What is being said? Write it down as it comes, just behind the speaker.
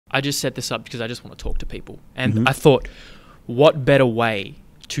I just set this up because I just want to talk to people. And I thought, what better way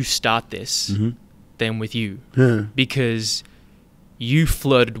to start this than with you? Yeah. Because you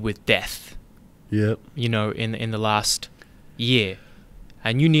flirted with death, Yep. you know, in the last year.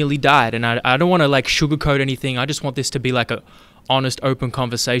 And you nearly died. And I don't want to like sugarcoat anything. I just want this to be like a honest, open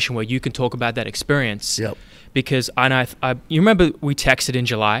conversation where you can talk about that experience. Yep. Because you remember we texted in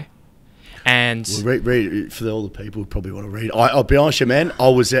July, and Well, read for all the people who probably want to read. I'll be honest with you, man. I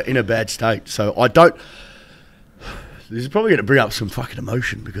was in a bad state, so I don't. This is probably going to bring up some fucking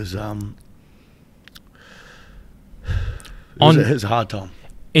emotion because it was a hard time.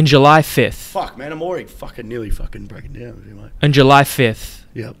 In July 5th. Fuck, man, I'm already nearly fucking breaking down with you, mate. On July 5th,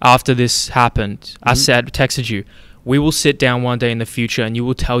 Yep. after this happened, I texted you, we will sit down one day in the future and you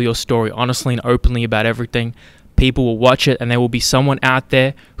will tell your story honestly and openly about everything. People will watch it, and there will be someone out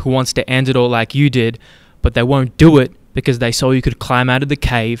there who wants to end it all like you did, but they won't do it because they saw you could climb out of the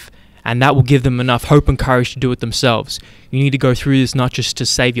cave, and that will give them enough hope and courage to do it themselves. You need to go through this not just to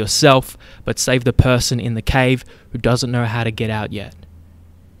save yourself, but save the person in the cave who doesn't know how to get out yet.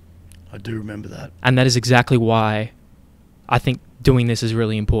 I do remember that. And that is exactly why I think doing this is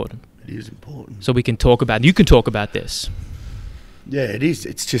really important. It is important. So we can talk about, you can talk about this. Yeah, it is.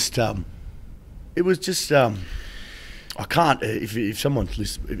 It's just, it was just, I can't, if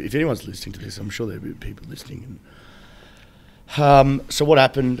anyone's listening to this, I'm sure there'll be people listening. And, so what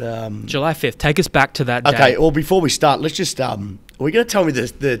happened? July 5th, take us back to that day. Okay, well, before we start, let's just, are we going to tell me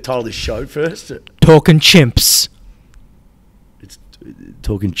the title of this show first? Talking Chimps. It's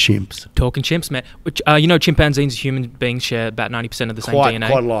Talking Chimps. Talking Chimps, man. Which, you know, chimpanzees and human beings share about 90% of the same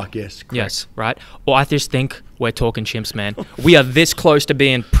DNA. Quite alike, yes. Correct. Yes, right? Well, I just think we're talking chimps, man. We are this close to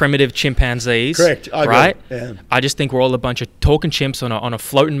being primitive chimpanzees. Correct. I agree. Right? Yeah. I just think we're all a bunch of talking chimps on a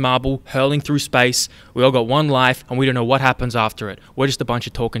floating marble, hurling through space. We all got one life, and we don't know what happens after it. We're just a bunch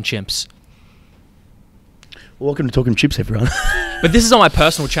of talking chimps. Well, welcome to Talking Chimps, everyone. But this is on my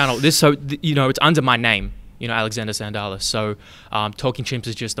personal channel. You know, it's under my name. You know, Alexander Sandalis. So, Talking Chimps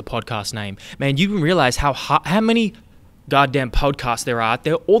is just the podcast name. Man, you didn't realize how many goddamn podcasts there are out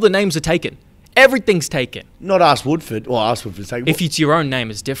there. All the names are taken. Everything's taken. Not Ask Woodford. Well, Ask Woodford's taken. If it's your own name,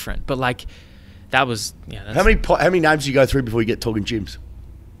 it's different. But like, that was That's How many names do you go through before you get Talking Chimps?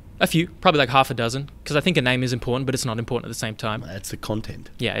 a few, probably like half a dozen. Because I think a name is important, but it's not important at the same time. That's the content.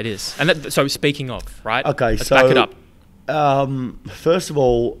 Yeah, it is. And so speaking of, right? Okay, let's so back it up. First of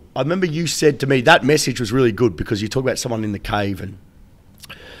all, I remember you said to me that message was really good because you talk about someone in the cave, and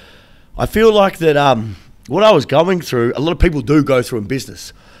I feel like that what I was going through, a lot of people do go through in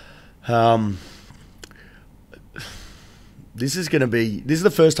business. This is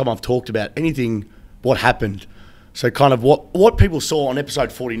the first time I've talked about anything, what happened. So kind of what people saw on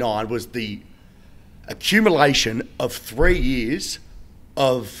episode 49 was the accumulation of 3 years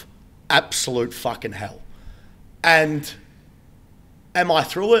of absolute fucking hell. And am I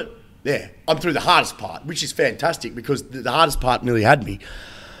through it? Yeah, I'm through the hardest part, which is fantastic because the hardest part nearly had me.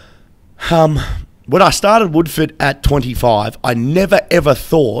 When I started Woodford at 25, I never ever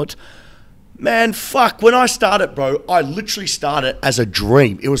thought, man, fuck, when I started, bro, I literally started as a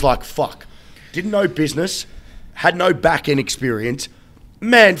dream. It was like, fuck, didn't know business, had no back-end experience.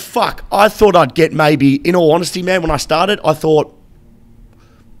 Man, fuck, I thought I'd get maybe, in all honesty, man, when I started, I thought,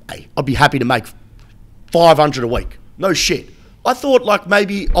 hey, I'd be happy to make 500 a week. No shit. I thought like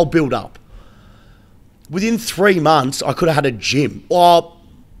maybe I'll build up. Within 3 months, I could have had a gym. Or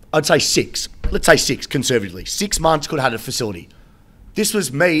I'd say 6. Let's say 6 conservatively. 6 months could have had a facility. This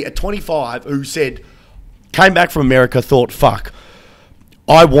was me at 25 who came back from America, thought, fuck,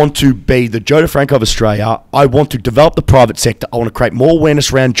 I want to be the Joe DeFranco of Australia. I want to develop the private sector. I want to create more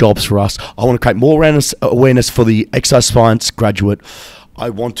awareness around jobs for us. I want to create more awareness for the exercise science graduate. I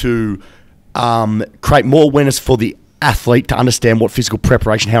want to create more awareness for the athlete to understand what physical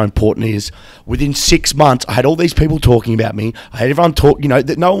preparation, how important it is. Within 6 months, I had all these people talking about me. I had everyone talk,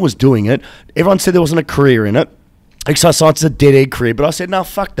 that no one was doing it. Everyone said there wasn't a career in it. Exercise science is a dead-end career, but I said, no,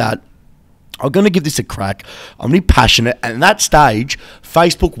 fuck that. I'm going to give this a crack. I'm really passionate. And at that stage,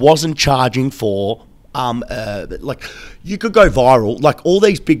 Facebook wasn't charging for, like, you could go viral. Like, all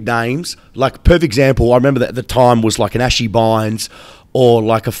these big names, like, perfect example, I remember that at the time was like an Ashley Bynes, or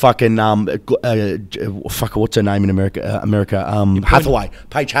like a fucking what's her name in America? Hathaway,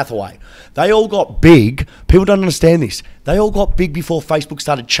 Paige Hathaway. They all got big. People don't understand this. They all got big before Facebook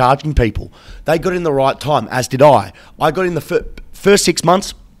started charging people. They got in the right time, as did I. I got in the first 6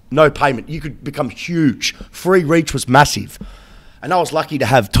 months, no payment. You could become huge. Free reach was massive, and I was lucky to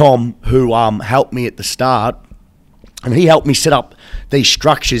have Tom, who helped me at the start. And he helped me set up these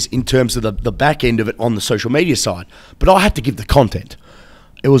structures in terms of the back end of it on the social media side. But I had to give the content.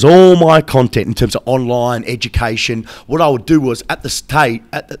 It was all my content in terms of online education. What I would do was at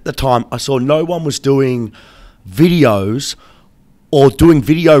the time, I saw no one was doing videos or doing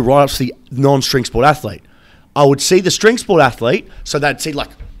video write-ups for the non-string sport athlete. I would see the string sport athlete, so they'd see like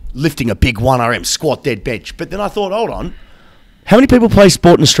lifting a big 1RM, squat, dead bench. But then I thought, hold on, how many people play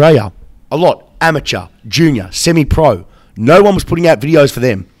sport in Australia? A lot. Amateur, junior, semi-pro. No one was putting out videos for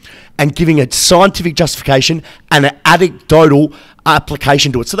them and giving a scientific justification and an anecdotal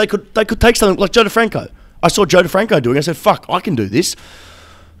application to it. So they could take something like Joe DeFranco. I saw Joe DeFranco doing it. I said, fuck, I can do this.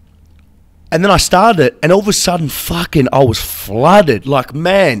 And then I started it, and all of a sudden, fucking, I was flooded. Like,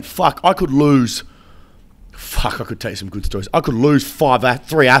 man, fuck, I could tell you some good stories. I could lose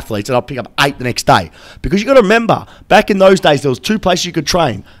 3 athletes, and I'd pick up 8 the next day. Because you got to remember, back in those days, there was 2 places you could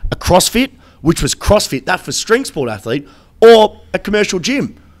train. A CrossFit, which was CrossFit, that for string sport athlete, or a commercial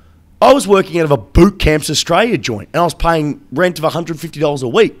gym. I was working out of a Boot Camps Australia joint, and I was paying rent of $150 a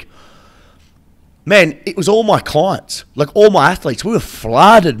week. Man, it was all my clients, like all my athletes. We were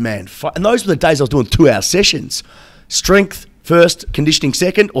flooded, man. And those were the days I was doing 2-hour sessions. Strength first, conditioning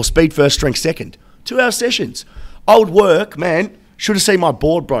second, or speed first, strength second. 2-hour sessions. I would work, man, should have seen my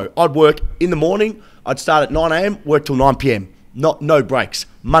board, bro. I'd work in the morning. I'd start at 9 a.m., work till 9 p.m. No breaks.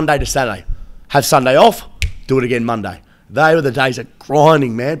 Monday to Saturday. Have Sunday off, do it again Monday. They were the days of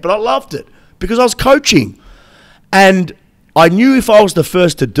grinding, man. But I loved it because I was coaching. And I knew if I was the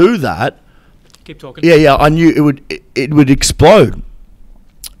first to do that, keep talking. Yeah, I knew it would explode.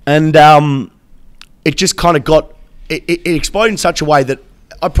 And it just kind of got, it exploded in such a way that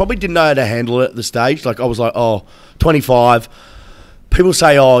I probably didn't know how to handle it at the stage. Like I was like, 25. People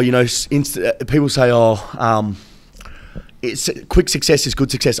say, it's quick success is good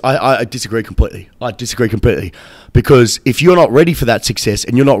success. I disagree completely. Because if you're not ready for that success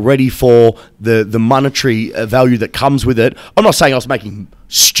and you're not ready for the monetary value that comes with it, I'm not saying I was making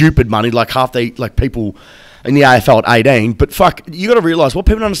stupid money like people in the AFL at 18, but fuck, you got to realise what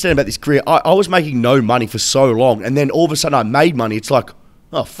people don't understand about this career. I was making no money for so long, and then all of a sudden I made money. It's like,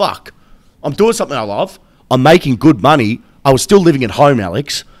 oh fuck, I'm doing something I love. I'm making good money. I was still living at home,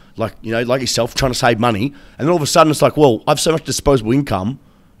 Alex. Like yourself, trying to save money. And then all of a sudden it's like, well, I have so much disposable income.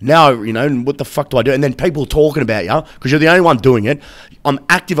 Now, what the fuck do I do? And then people talking about you because you're the only one doing it. I'm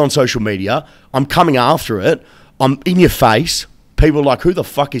active on social media. I'm coming after it. I'm in your face. People are like, who the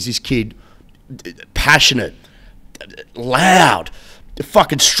fuck is this kid? Passionate, loud,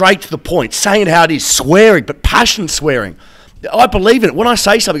 fucking straight to the point, saying how it is, swearing, but passionate swearing. I believe in it. When I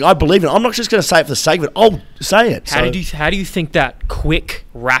say something, I believe in it. I'm not just going to say it for the sake of it. I'll say it. How do you think that quick,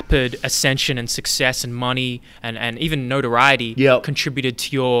 rapid ascension and success and money and even notoriety contributed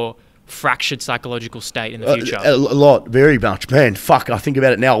to your fractured psychological state in the future? A lot, very much. Man, fuck, I think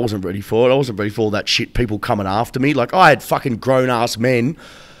about it now. I wasn't ready for it. I wasn't ready for all that shit, people coming after me. Like, I had fucking grown-ass men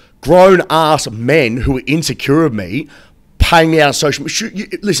who were insecure of me, paying me out on social media.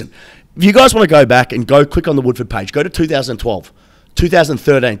 Listen, if you guys want to go back and go click on the Woodford page, go to 2012,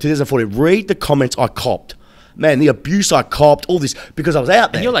 2013, 2014, read the comments I copped. Man, the abuse I copped, all this, because I was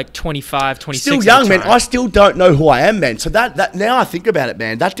out there. And you're like 25, 26 still young, man. I still don't know who I am, man. So that now I think about it,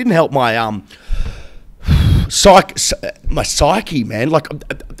 man, that didn't help my psyche, man. Like,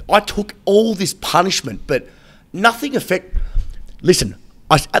 I took all this punishment, but nothing Listen,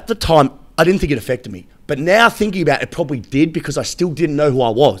 at the time, I didn't think it affected me. But now thinking about it, it probably did because I still didn't know who I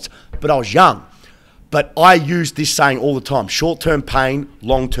was. But I was young. But I used this saying all the time, short-term pain,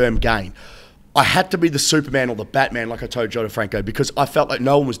 long-term gain. I had to be the Superman or the Batman, like I told Joe DeFranco, because I felt like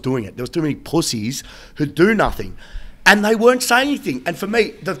no one was doing it. There was too many pussies who do nothing. And they weren't saying anything. And for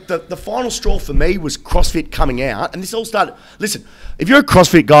me, the final straw for me was CrossFit coming out. And this all started... Listen, if you're a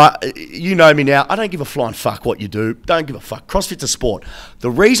CrossFit guy, you know me now. I don't give a flying fuck what you do. Don't give a fuck. CrossFit's a sport. The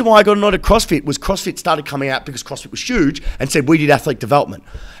reason why I got annoyed at CrossFit was CrossFit started coming out because CrossFit was huge and said we did athletic development.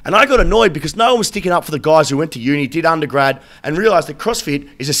 And I got annoyed because no one was sticking up for the guys who went to uni, did undergrad, and realised that CrossFit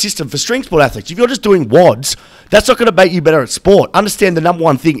is a system for string sport athletes. If you're just doing WODs, that's not going to make you better at sport. Understand the number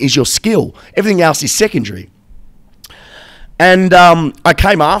one thing is your skill. Everything else is secondary. And I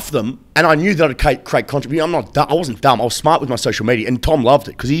came after them, and I knew that I'd create controversy. I wasn't dumb. I was smart with my social media, and Tom loved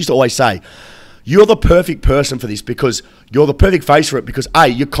it because he used to always say, you're the perfect person for this because you're the perfect face for it because A,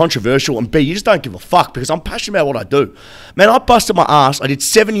 you're controversial, and B, you just don't give a fuck because I'm passionate about what I do. Man, I busted my ass. I did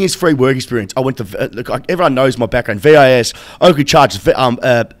 7 years free work experience. I went to, everyone knows my background, VIS, Oakley Chargers,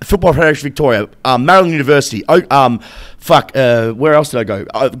 Football Federation Victoria, Maryland University, where else did I go?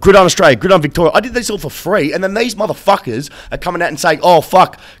 Gridiron Australia, Gridiron Victoria. I did this all for free, and then these motherfuckers are coming out and saying, oh,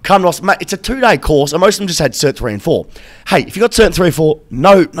 fuck, come to us. Mate, it's a 2-day course, and most of them just had Cert 3 and 4. Hey, if you got Cert 3 and 4,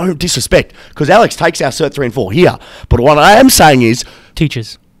 no disrespect, because Alex takes our Cert 3 and 4 here. But what I am saying is...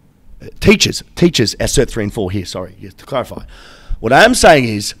 Teachers. teachers, our Cert 3 and 4 here, sorry, to clarify. What I am saying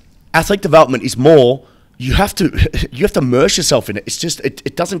is athlete development is more, you have to immerse yourself in it. It's just,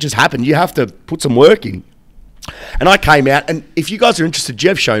 it doesn't just happen. You have to put some work in. And I came out, and if you guys are interested, do you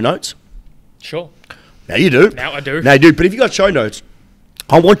have show notes? Sure. Now you do. Now I do. Now you do. But if you got show notes,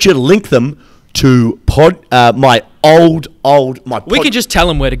 I want you to link them to my We could just tell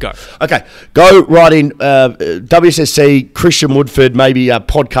them where to go. Okay, go right in WSSC, Christian Woodford, maybe a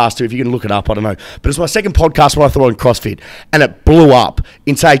podcaster if you can look it up, I don't know. But it's my second podcast when I thought on CrossFit, and it blew up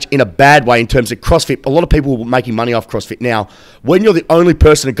in Sage in a bad way in terms of CrossFit. A lot of people were making money off CrossFit. Now, when you're the only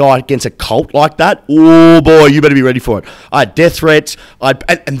person to go against a cult like that, oh boy, you better be ready for it. I had death threats, and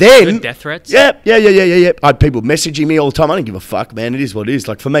then... Good death threats? Yeah. I had people messaging me all the time. I didn't give a fuck, man. It is what it is.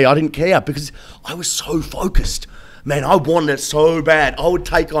 Like, for me, I didn't care because I was so focused. Man, I wanted it so bad. I would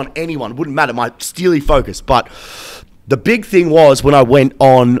take on anyone. It wouldn't matter. My steely focus. But the big thing was when I went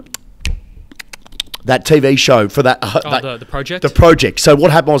on that TV show for that... the project? The project. So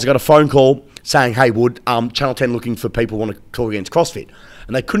what happened was I got a phone call saying, hey, Wood, Channel 10 looking for people who want to talk against CrossFit.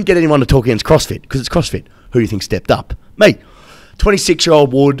 And they couldn't get anyone to talk against CrossFit because it's CrossFit. Who do you think stepped up? Me.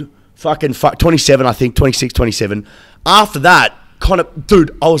 26-year-old Wood, 27, I think, 26, 27. After that,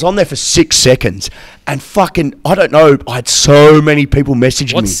 dude, I was on there for 6 seconds and I don't know, I had so many people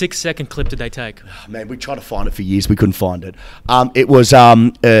messaging me. What 6-second clip did they take? Oh, man, we tried to find it for years. We couldn't find it. It was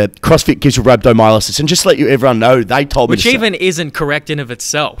CrossFit gives you rhabdomyolysis. And just to let everyone know, they told me... Which even isn't correct in of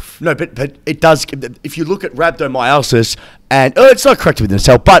itself. No, but it does... If you look at rhabdomyolysis, and it's not correct within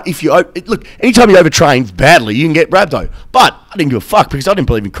itself, but if you... Look, anytime you overtrain badly, you can get rhabdo. But I didn't give a fuck because I didn't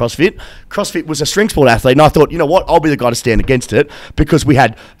believe in CrossFit. CrossFit was a strength sport athlete, and I thought, you know what, I'll be the guy to stand against it because we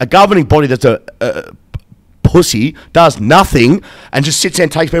had a governing body that's a pussy, does nothing, and just sits there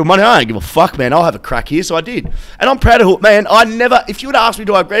and takes people money. I don't give a fuck, man. I'll have a crack here, so I did. And I'm proud of it, man. I never... If you would ask me,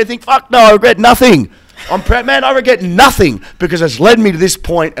 do I regret anything? Fuck no, I regret nothing. I'm proud, man. I regret nothing because it's led me to this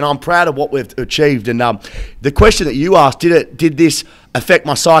point, and I'm proud of what we've achieved. And the question that you asked, did this affect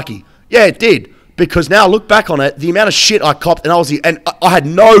my psyche? Yeah, it did. Because now I look back on it, the amount of shit I copped, and I had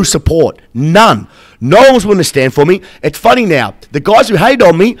no support, none. No one was willing to stand for me. It's funny now. The guys who hate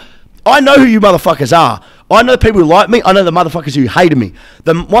on me, I know who you motherfuckers are. I know the people who like me. I know the motherfuckers who hated me.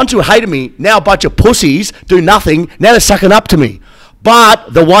 The ones who hated me, now a bunch of pussies, do nothing. Now they're sucking up to me.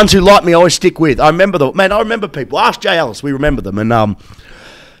 But the ones who like me, I always stick with. I remember people. Ask Jay Ellis. We remember them. And at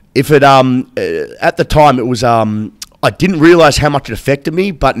the time, it was... I didn't realise how much it affected me,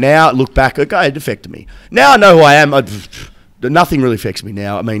 but now I look back, okay, it affected me. Now I know who I am. Nothing really affects me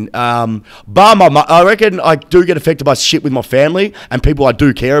now. I mean, I reckon I do get affected by shit with my family and people I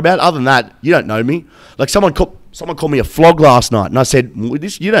do care about. Other than that, you don't know me. Like someone called me a flog last night, and I said,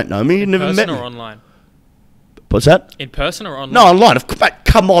 "You don't know me. You never met me." In person or online? What's that? In person or online? No, online.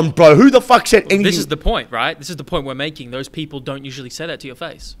 Come on, bro. Who the fuck said anything? This is the point, right? This is the point we're making. Those people don't usually say that to your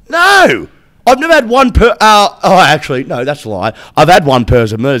face. No. I've never had one actually, no, that's a lie. I've had one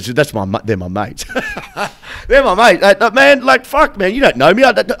person. They're my mates. They're my mates. Man, like, fuck, man, you don't know me.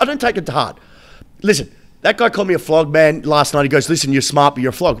 I don't take it to heart. Listen, that guy called me a flog, man, last night. He goes, listen, you're smart, but you're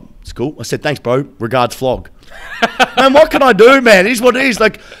a flog. It's cool. I said, thanks, bro. Regards, flog. Man, what can I do, man? It is what it is.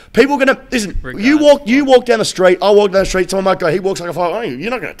 Like, people are going to... Listen, regards, you walk down the street, I walk down the street, someone might go, he walks like a flog. Oh, you're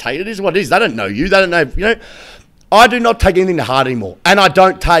not going to take it. It is what it is. They don't know you. They don't know, you know. I do not take anything to heart anymore. And I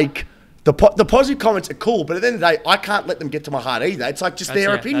don't take... The positive comments are cool, but at the end of the day, I can't let them get to my heart either. It's like just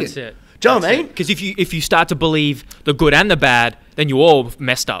their opinion. That's it. Do you know what I mean? Because if you start to believe the good and the bad, then you're all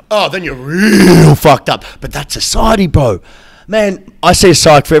messed up. Oh, then you're real fucked up. But that's society, bro. Man, I see a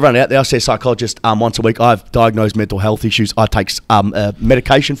psych for everyone out there. I see a psychologist once a week. I have diagnosed mental health issues. I take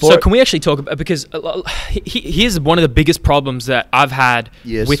medication for it. So can we actually talk about, because here's one of the biggest problems that I've had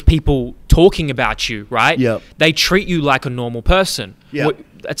with people talking about you, right? Yeah. They treat you like a normal person. Yeah.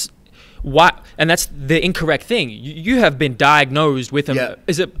 Why? And that's the incorrect thing. You have been diagnosed with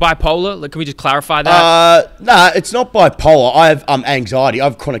is it bipolar? Like, can we just clarify that? No, it's not bipolar. I have anxiety. I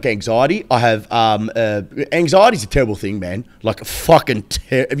have chronic anxiety. I have anxiety is a terrible thing, man. Like fucking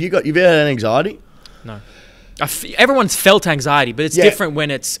have you ever had anxiety? No. Everyone's felt anxiety, but it's different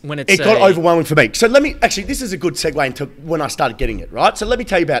when it's. It got overwhelming for me. So this is a good segue into when I started getting it, right? So let me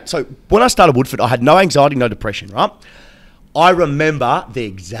tell you about. So when I started Woodford, I had no anxiety, no depression, right? I remember the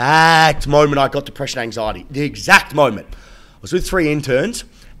exact moment I got depression and anxiety. The exact moment. I was with 3 interns,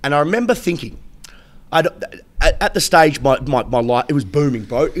 and I remember thinking, at the stage, my life, it was booming,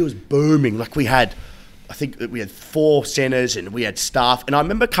 bro. It was booming. Like we had 4 centres and we had staff. And I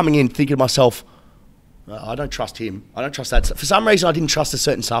remember coming in thinking to myself, I don't trust him. I don't trust that. For some reason, I didn't trust a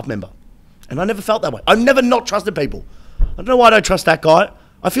certain staff member. And I never felt that way. I've never not trusted people. I don't know why I don't trust that guy.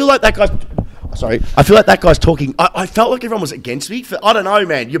 I feel like that guy's... Sorry. I feel like that guy's talking... I felt like everyone was against me. I don't know,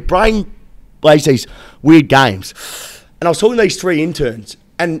 man. Your brain plays these weird games. And I was talking to these 3 interns,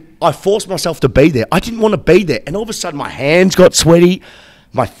 and I forced myself to be there. I didn't want to be there. And all of a sudden, my hands got sweaty.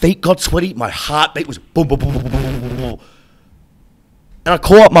 My feet got sweaty. My heartbeat was boom, boom, boom, boom, boom, boom, boom. And I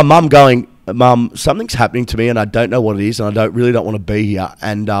call up my mum going, Mum, something's happening to me and I don't know what it is and I really don't want to be here.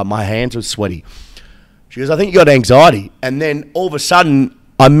 And my hands were sweaty. She goes, I think you got anxiety. And then all of a sudden,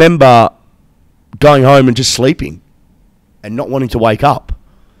 I remember going home and just sleeping and not wanting to wake up.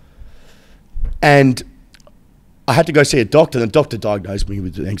 And I had to go see a doctor. And the doctor diagnosed me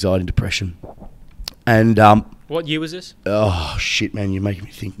with anxiety and depression. And what year was this? Oh, shit, man, you're making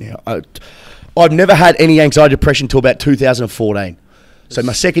me think now. I've never had any anxiety depression until about 2014. So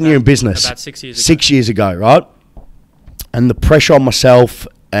my second year in business. About 6 years ago. 6 years ago, right? And the pressure on myself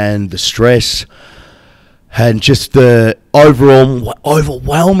and the stress and just the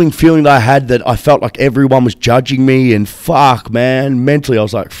overwhelming feeling that I had that I felt like everyone was judging me and fuck, man. Mentally, I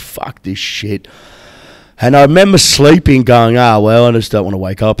was like, fuck this shit. And I remember sleeping going, well, I just don't want to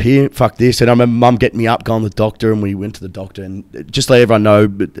wake up here. Fuck this. And I remember Mum getting me up, going to the doctor, and we went to the doctor. And just to let everyone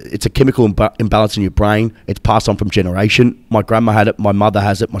know, it's a chemical imbalance in your brain. It's passed on from generation. My grandma had it. My mother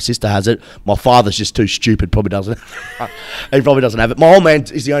has it. My sister has it. My father's just too stupid. Probably doesn't. He probably doesn't have it. My old man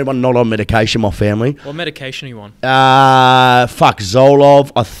is the only one not on medication, my family. What medication are you on?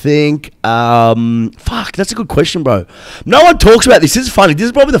 Zolov, I think. Fuck, that's a good question, bro. No one talks about this. This is funny. This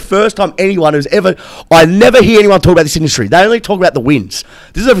is probably the first time anyone who's ever... I never hear anyone talk about this industry. They only talk about the wins.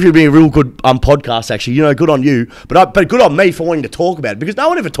 This is actually being a real good podcast, actually. You know, good on you, but good on me for wanting to talk about it because no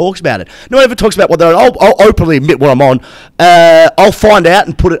one ever talks about it. No one ever talks about what they're on. I'll openly admit what I'm on. I'll find out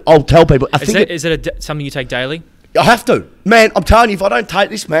and put it. I'll tell people. Is it something you take daily? I have to, man. I'm telling you, if I don't take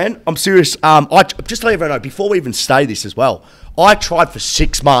this, man, I'm serious. Just to let everyone know, before we even say this as well, I tried for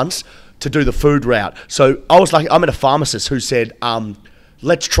 6 months to do the food route. So I was like, I met a pharmacist who said,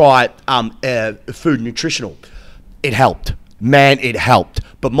 let's try food nutritional. It helped. Man, it helped.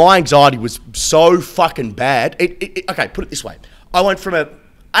 But my anxiety was so fucking bad. Okay, put it this way. I went from a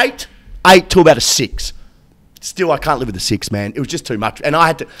 8 to about a 6. Still, I can't live with a 6, man. It was just too much. And I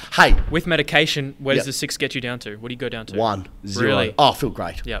had to, with medication, where does the 6 get you down to? What do you go down to? 1, 0. Really? Oh, I feel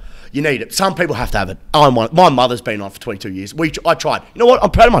great. Yep. You need it. Some people have to have it. My mother's been on for 22 years. I tried. You know what?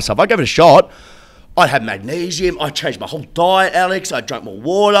 I'm proud of myself. I gave it a shot. I had magnesium. I changed my whole diet, Alex. I drank more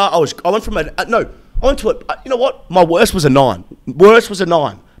water. I went from I went to it. You know what? My worst was a 9. Worst was a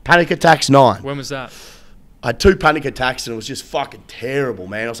 9. Panic attacks, 9. When was that? I had 2 panic attacks and it was just fucking terrible,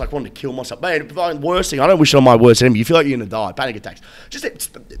 man. I was like wanting to kill myself. Man, the worst thing, I don't wish it on my worst enemy. You feel like you're going to die. Panic attacks.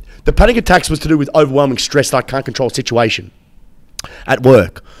 The panic attacks was to do with overwhelming stress that I can't control a situation at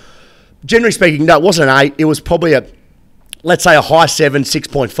work. Generally speaking, no, it wasn't an 8. It was probably let's say a high 7,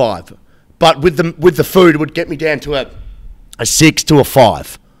 6.5. But with the food, it would get me down to a 6 to a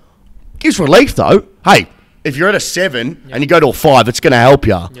 5. Gives relief though. Hey, if you're at a 7 and you go to a 5, it's going to help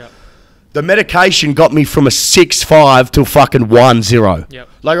you. Yep. The medication got me from a 6.5 to a fucking 1.0. Yep.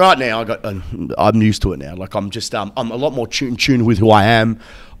 Like right now, I'm used to it now. Like I'm just, I'm a lot more tuned with who I am.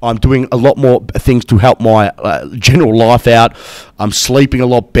 I'm doing a lot more things to help my general life out. I'm sleeping a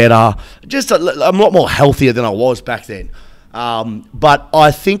lot better. Just I'm a lot more healthier than I was back then. But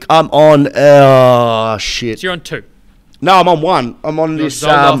I think I'm on, shit. So you're on 2? No, I'm on 1. I'm on this...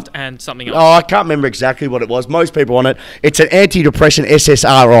 Zoloft and something else. Oh, I can't remember exactly what it was. Most people on it. It's an antidepressant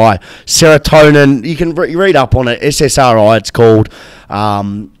SSRI. Serotonin. You can read up on it. SSRI it's called.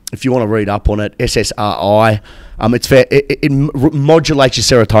 If you want to read up on it. SSRI. It's fair. It modulates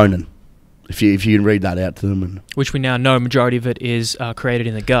your serotonin. If you can read that out to them. Which we now know majority of it is created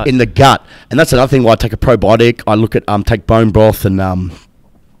in the gut. In the gut. And that's another thing why I take a probiotic. I look at take bone broth and...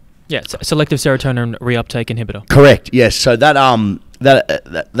 yeah, selective serotonin reuptake inhibitor. Correct. Yes. So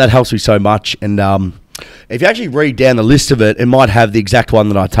that helps me so much. And if you actually read down the list of it, it might have the exact one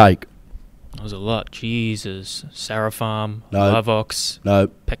that I take. That was a lot. Jesus. Sarafarm, No. Lavox, No.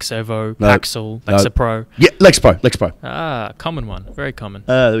 Pexevo, No. Paxil, No. Lexapro. Yeah, Lexapro. Ah, common one. Very common.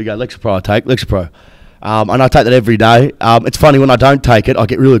 There we go. Lexapro I take. Lexapro. And I take that every day. It's funny, when I don't take it, I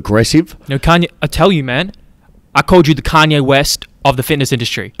get real aggressive. No, Kanye, I tell you, man, I called you the Kanye West of the fitness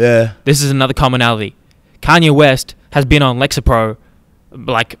industry. Yeah. This is another commonality. Kanye West has been on Lexapro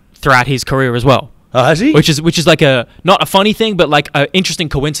like throughout his career as well. Oh, has he? Which is like a not a funny thing, but like an interesting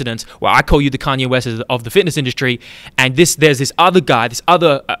coincidence where I call you the Kanye West of the fitness industry, and there's this other guy, this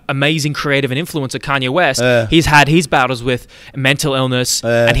other amazing creative and influencer, Kanye West. He's had his battles with mental illness,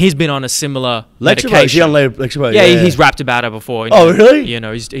 and he's been on a similar medication. Is he on Lexapro? Yeah, he's rapped about it before. Really? You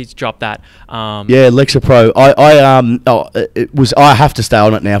know, he's dropped that. Yeah, Lexapro. I have to stay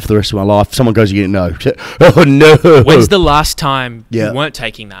on it now for the rest of my life. Someone goes, you know, oh no. When's the last time you weren't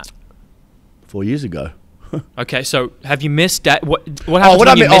taking that? 4 years ago. Okay, so have you missed that? What happens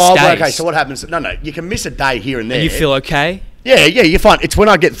when you miss days? Okay, so what happens? No, you can miss a day here and there. And you feel okay? Yeah, you're fine. It's when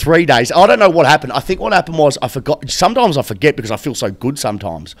I get 3 days. I don't know what happened. I think what happened was I forgot. Sometimes I forget because I feel so good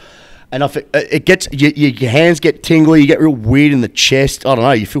sometimes. And it gets your hands get tingly, you get real weird in the chest. I don't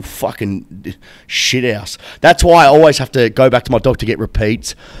know, you feel fucking shit house. That's why I always have to go back to my doctor to get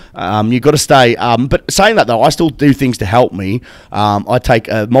repeats. You've got to stay. But saying that though, I still do things to help me. I take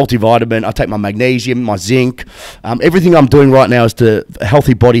a multivitamin, I take my magnesium, my zinc. Everything I'm doing right now is to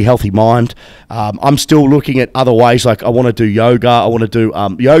healthy body, healthy mind. I'm still looking at other ways, like I want to do yoga. I want to do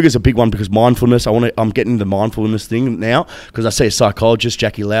yoga's a big one because mindfulness. I'm getting into the mindfulness thing now because I see a psychologist,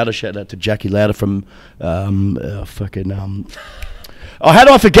 Jackie Lauder. Shout out to Jackie Lauder from how do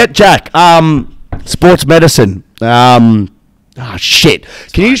I forget Jack? Sports medicine. Shit.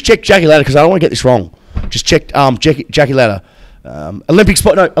 Can you just check Jackie Lauder because I don't want to get this wrong. Just check Jackie Lauder. Olympic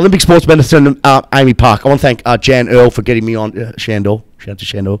sports medicine. Amy Park. I want to thank Jan Earl for getting me on. Shandor. Shout out to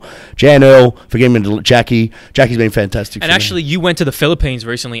Shandor. Jan Earl for getting me to Jackie. Jackie's been fantastic. And actually, you went to the Philippines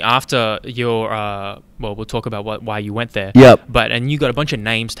recently after your. Well, we'll talk about why you went there. Yep. And you got a bunch of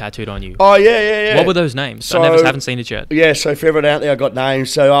names tattooed on you. Oh yeah. What were those names? So, I haven't seen it yet. Yeah. So for everyone out there, I got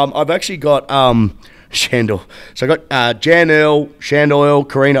names. So I've actually got Shandor. So I got Jan Earl, Shandor Earl,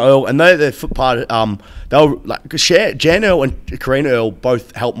 Karina Earl, and they're part. They were like Jan Earl and Karina Earl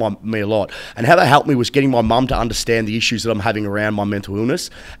both helped me a lot, and how they helped me was getting my mum to understand the issues that I'm having around my mental illness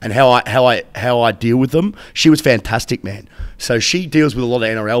and how I deal with them. She was fantastic, man. So she deals with a lot of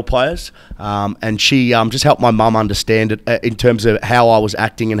NRL players, and she just helped my mum understand it in terms of how I was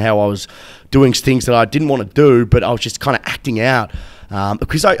acting and how I was doing things that I didn't want to do, but I was just kind of acting out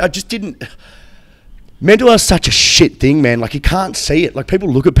because I just didn't. Mental health is such a shit thing, man. Like, you can't see it. Like, people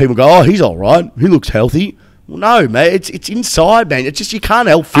look at people and go, oh, he's all right. He looks healthy. Well, no, man. It's inside, man. It's just you can't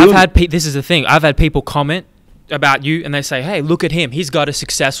help feel this is the thing. I've had people comment about you and they say, hey, look at him. He's got a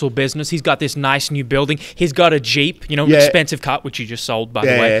successful business. He's got this nice new building. He's got a Jeep, expensive car, which you just sold, by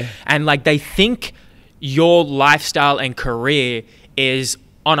the way. And, like, they think your lifestyle and career is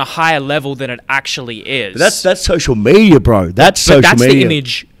on a higher level than it actually is. But that's social media, bro. That's the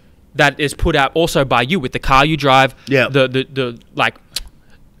image that is put out also by you with the car you drive, the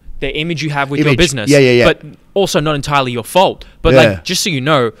image you have with your business. Yeah. But also not entirely your fault. But like, just so you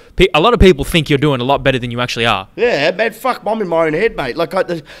know, a lot of people think you're doing a lot better than you actually are. Yeah, man, fuck, I'm in my own head, mate. Like,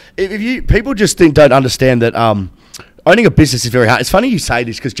 people just don't understand that owning a business is very hard. It's funny you say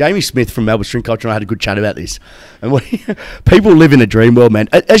this because Jamie Smith from Melbourne String Culture and I had a good chat about this. And people live in a dream world, man.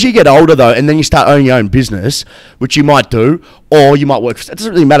 As you get older, though, and then you start owning your own business, which you might do, or you might work for... It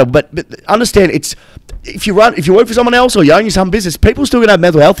doesn't really matter. But understand, it's... If you work for someone else or you own your own business, people still going to have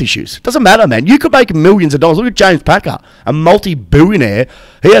mental health issues. It doesn't matter, man. You could make millions of dollars. Look at James Packer, a multi-billionaire.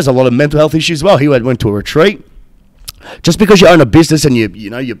 He has a lot of mental health issues as well. He went to a retreat. Just because you own a business and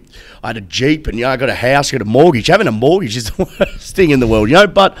I had a Jeep and I got a house, you got a mortgage. Having a mortgage is the worst thing in the world,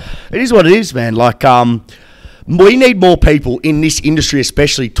 But it is what it is, man. Like, we need more people in this industry,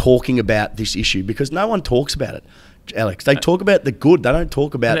 especially talking about this issue because no one talks about it, Alex. They talk about the good. They don't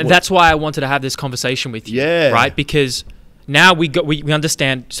talk about. That's why I wanted to have this conversation with you. Yeah. Right. Because now we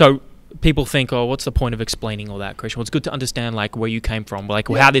understand. So people think, oh, what's the point of explaining all that, Christian? Well, it's good to understand like where you came from, like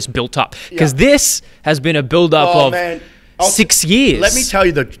how this built up, because this has been a build up of 6 years. Let me tell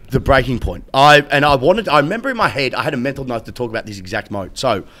you the breaking point. I remember in my head I had a mental note to talk about this exact moment.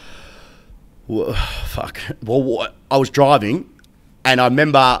 So, I was driving, and I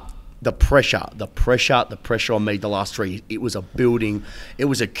remember the pressure on me the last 3 years. It was a building. It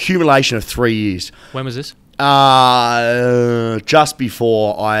was accumulation of 3 years. When was this? Just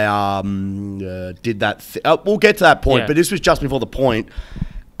before I did that. We'll get to that point, but this was just before the point.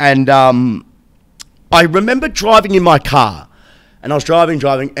 And I remember driving in my car, and I was driving,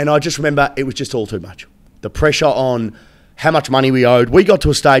 and I just remember it was just all too much. The pressure on how much money we owed. We got to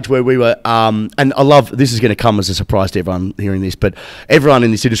a stage where we were, and I love, this is going to come as a surprise to everyone hearing this, but everyone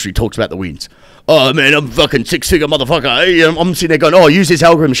in this industry talks about the wins. Oh, man, I'm fucking six-figure motherfucker. Hey, I'm sitting there going, oh, use this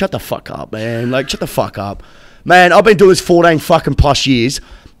algorithm. Shut the fuck up, man. Like, shut the fuck up. Man, I've been doing this 14 fucking plus years.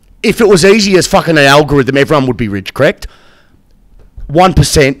 If it was easy as fucking an algorithm, everyone would be rich, correct?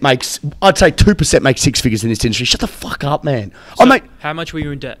 1% makes, I'd say 2% makes six figures in this industry. Shut the fuck up, man. So how much were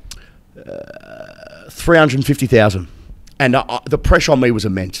you in debt? 350,000. And the pressure on me was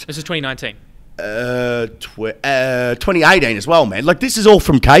immense. This is 2019. 2018 as well, man. Like, this is all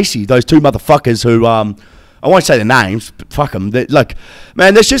from Casey, those two motherfuckers who, I won't say the names, but fuck them. Like,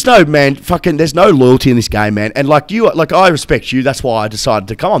 man, there's just no, man, fucking, there's no loyalty in this game, man. And like I respect you. That's why I decided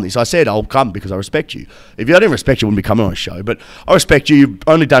to come on this. I said I'll come because I respect you. If I didn't respect you, I wouldn't be coming on a show. But I respect you. You've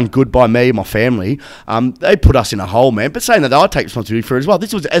only done good by me and my family. They put us in a hole, man. But saying that, I take responsibility for it as well.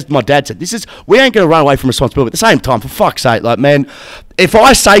 This was, as my dad said, we ain't going to run away from responsibility. But at the same time, for fuck's sake, like, man, if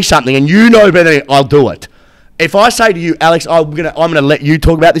I say something and you know better than me, I'll do it. If I say to you, Alex, I'm gonna let you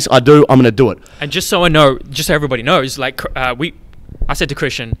talk about this, I'm gonna do it. And just so I know, just so everybody knows, like I said to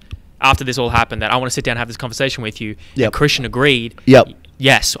Christian after this all happened that I want to sit down and have this conversation with you. Yep. And Christian agreed. Yep.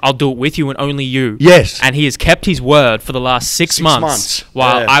 Yes, I'll do it with you and only you. Yes. And he has kept his word for the last six months.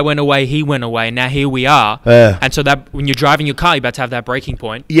 While I went away, he went away. And now here we are. And so that when you're driving your car, you're about to have that breaking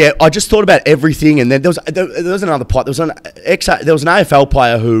point. Yeah, I just thought about everything, and then there was another part. There was an AFL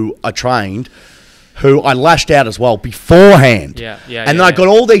player who I trained, who I lashed out as well beforehand. And then I got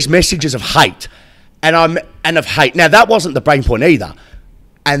all these messages of hate, and of hate. Now that wasn't the breaking point either.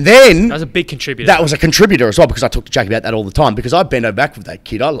 And then that was a big contributor. That was a contributor as well, because I talk to Jake about that all the time, because I bent over back with that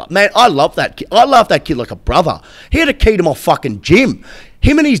kid. I love that kid. I love that kid like a brother. He had a key to my fucking gym.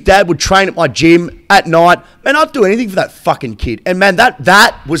 Him and his dad would train at my gym at night. Man, I'd do anything for that fucking kid. And man,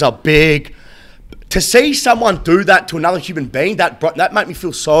 that was a big. To see someone do that to another human being, that made me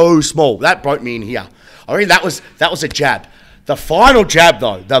feel so small. That broke me in here. I mean, that was a jab. The final jab,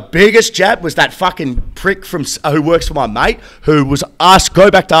 though, the biggest jab, was that fucking prick from who works for my mate, who was asked, go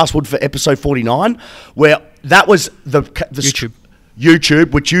back to Ask Wood for episode 49, where that was the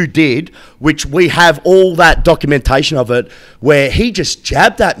YouTube, which you did, which we have all that documentation of it, where he just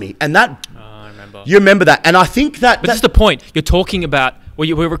jabbed at me. And that, I remember. You remember that. And I think that... But this is the point. You're talking about...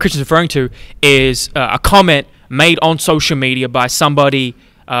 What Christian's referring to is a comment made on social media by somebody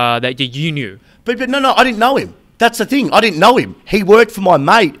that you knew. But no, I didn't know him. That's the thing. I didn't know him. He worked for my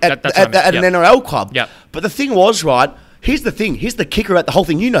mate at an NRL club. Yep. But the thing was, right, here's the thing. Here's the kicker about the whole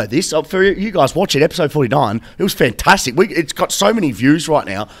thing. You know this. For you guys watch it, episode 49, it was fantastic. It's got so many views right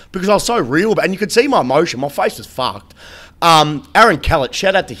now because I was so real. And you could see my emotion. My face was fucked. Aaron Callett,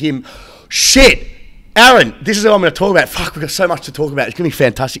 shout out to him. Shit. Aaron, this is what I'm going to talk about. Fuck, we've got so much to talk about. It's going to be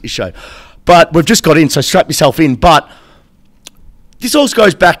fantastic, this show. But we've just got in, so strap yourself in. But this also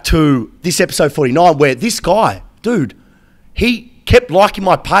goes back to this episode 49, where this guy, dude, he kept liking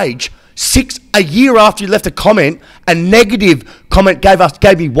my page. A year after he left a comment, a negative comment,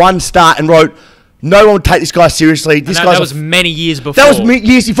 gave me 1 star and wrote, no one would take this guy seriously. That was many years before. That was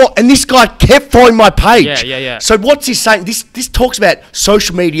years before. And this guy kept following my page. Yeah. So what's he saying? This talks about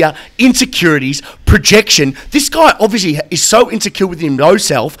social media, insecurities, projection. This guy obviously is so insecure with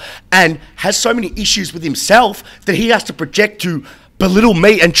himself and has so many issues with himself that he has to project to belittle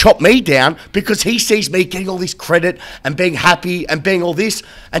me and chop me down because he sees me getting all this credit and being happy and being all this.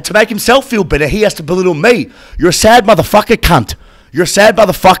 And to make himself feel better, he has to belittle me. You're a sad motherfucker, cunt. You're a sad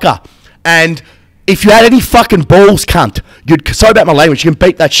motherfucker. And... if you had any fucking balls, cunt, sorry about my language, you can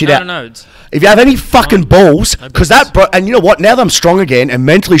beat that shit out. No. If you have any fucking balls, because and you know what, now that I'm strong again, and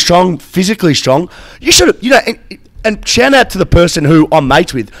mentally strong, physically strong, you should have, and shout out to the person who I'm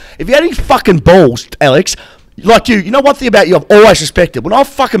mates with. If you had any fucking balls, Alex, like you know one thing about you I've always respected. When I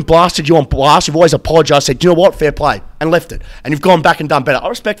fucking blasted you on blast, you've always apologised, said, you know what, fair play, and left it. And you've gone back and done better. I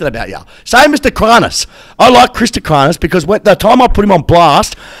respect that about you. Same as Kranis. I like Chris Kranis because when the time I put him on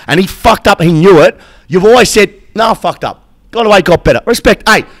blast and he fucked up, he knew it, you've always said, no, I fucked up. Got away, got better. Respect.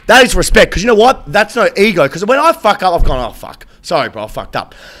 Hey, that is respect, because you know what? That's no ego, because when I fuck up, I've gone, oh, fuck. Sorry, bro, I fucked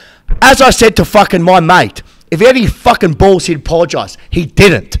up. As I said to fucking my mate, if he had any fucking balls, he'd apologise. He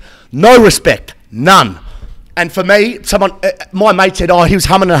didn't. No respect. None. And for me, my mate said, oh, he was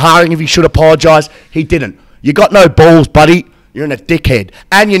humming and hawing if he should apologise. He didn't. You got no balls, buddy. You're in a dickhead.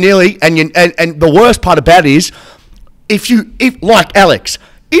 And and the worst part about it is, if like Alex,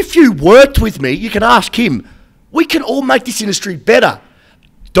 if you worked with me, you can ask him. We can all make this industry better.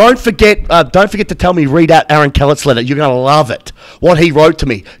 Don't forget to tell me, read out Aaron Kellett's letter. You're going to love it, what he wrote to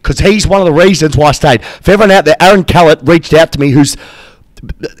me, because he's one of the reasons why I stayed. For everyone out there, Aaron Kellett reached out to me,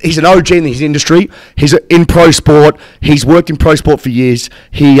 he's an OG in his industry. He's in pro sport. He's worked in pro sport for years.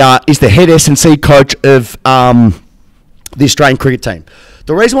 He is the head S&C coach of the Australian cricket team.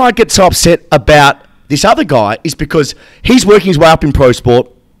 The reason why I get so upset about this other guy is because he's working his way up in pro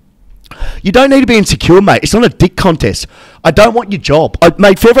sport. You don't need to be insecure, mate. It's not a dick contest. I don't want your job.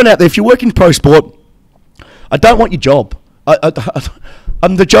 Mate, for everyone out there, if you work in pro sport, I don't want your job.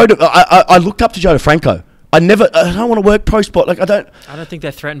 I'm the I looked up to Joe DeFranco. I don't want to work pro sport. Like, I don't think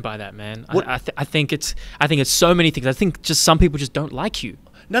they're threatened by that, man. I think it's so many things. I think just some people just don't like you.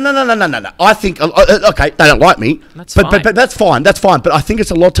 No. I think, okay, they don't like me. But that's fine. That's fine. But I think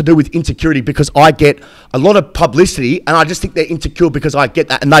it's a lot to do with insecurity because I get a lot of publicity and I just think they're insecure because I get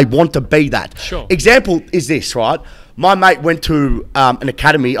that and they want to be that. Sure. Example is this, right? My mate went to an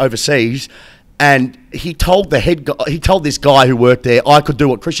academy overseas and he told this guy who worked there, I could do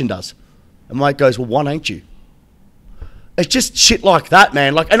what Christian does. And mate goes, well, why don't you? It's just shit like that,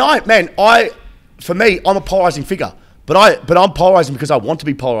 man. Like, for me, I'm a polarizing figure. But I'm polarizing because I want to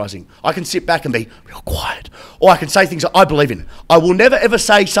be polarizing. I can sit back and be real quiet. Or I can say things that I believe in. I will never ever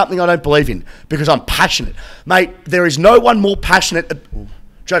say something I don't believe in because I'm passionate. Mate, there is no one more passionate.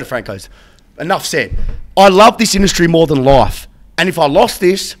 Joe DeFranco's. Enough said. I love this industry more than life. And if I lost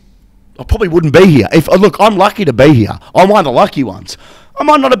this, I probably wouldn't be here. Look, I'm lucky to be here. I'm one of the lucky ones. I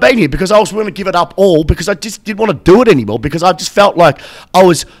might not have been here because I was willing to give it up all because I just didn't want to do it anymore because I just felt like I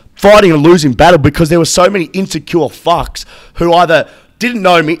was fighting a losing battle because there were so many insecure fucks who either didn't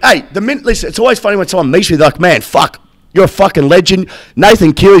know me. Hey, listen, it's always funny when someone meets me, they're like, man, fuck, you're a fucking legend.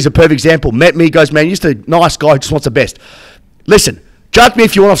 Nathan Keely's a perfect example. Met me, goes, man, you're just a nice guy who just wants the best. Listen, judge me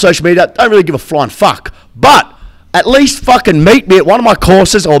if you want off social media. Don't really give a flying fuck. But at least fucking meet me at one of my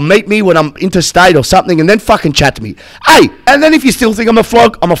courses or meet me when I'm interstate or something and then fucking chat to me. Hey, and then if you still think I'm a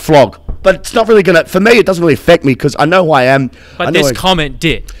flog, I'm a flog. But it's not really going to, for me, it doesn't really affect me because I know who I am. But this comment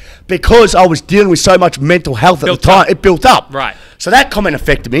did. Because I was dealing with so much mental health at the time. It built up. Right. So that comment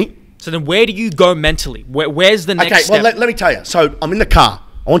affected me. So then where do you go mentally? Where's the next step? Well, let me tell you. So I'm in the car.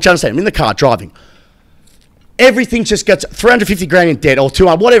 I want you to understand. I'm in the car driving. Everything just gets 350 grand in debt or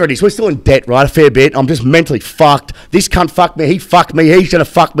 200, whatever it is. We're still in debt, right? A fair bit. I'm just mentally fucked. This cunt fucked me. He fucked me. He's going to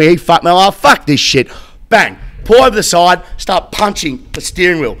fuck me. He fucked me. Oh, fuck this shit. Bang. Pull over the side. Start punching the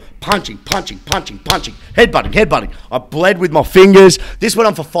steering wheel. Punching. Headbutting. I bled with my fingers. This went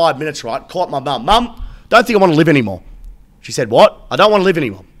on for 5 minutes, right? Caught my mum. Mum, don't think I want to live anymore. She said, what? I don't want to live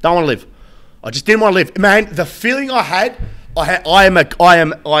anymore. Don't want to live. I just didn't want to live. Man, the feeling I had, I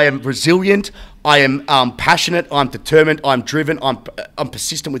am resilient. I am passionate. I'm determined. I'm driven. I'm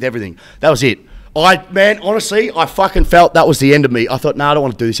persistent with everything. That was it. Honestly, I fucking felt that was the end of me. I thought, no, I don't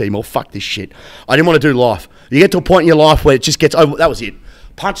want to do this anymore. Fuck this shit. I didn't want to do life. You get to a point in your life where it just gets over. That was it.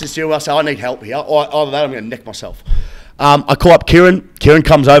 Punch the steering wheel. I say, I need help here. Or either that, I'm going to neck myself. I call up Kieran. Kieran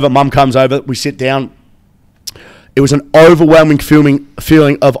comes over. Mum comes over. We sit down. It was an overwhelming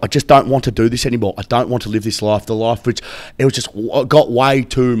feeling of I just don't want to do this anymore. I don't want to live this life. The life which it was just got way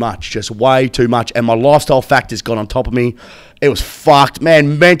too much, and my lifestyle factors got on top of me. It was fucked,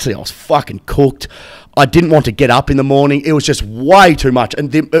 man. Mentally, I was fucking cooked. I didn't want to get up in the morning. It was just way too much,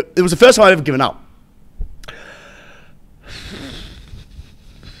 and it was the first time I'd ever given up.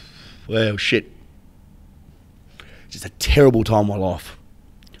 Well, shit. Just a terrible time in my life.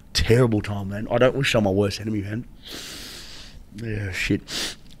 Terrible time, man. I don't wish I'm my worst enemy, man. Yeah, shit.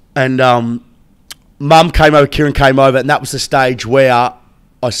 And Mum came over, Kieran came over, and that was the stage where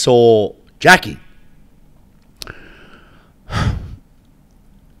I saw Jackie. Yeah,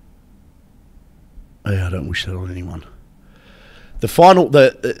 I don't wish that on anyone.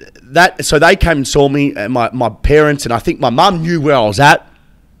 So they came and saw me, and my parents, and I think my mum knew where I was at.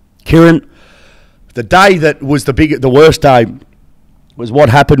 Kieran, the day that was the worst day was what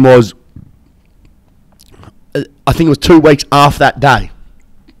happened was, I think it was 2 weeks after that day,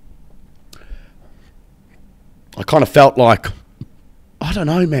 I kind of felt like, I don't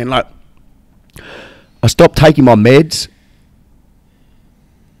know, man, like, I stopped taking my meds,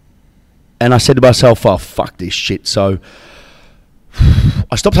 and I said to myself, oh, fuck this shit. So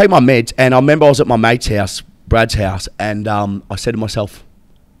I stopped taking my meds, and I remember I was at my mate's house, Brad's house, and I said to myself,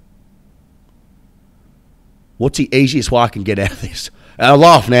 what's the easiest way I can get out of this? And I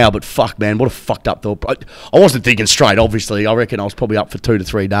laugh now, but fuck, man, what a fucked up thought. I wasn't thinking straight, obviously. I reckon I was probably up for 2 to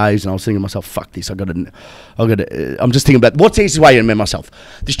 3 days, and I was thinking to myself, fuck this, I'm just thinking about, what's the easiest way to remember myself?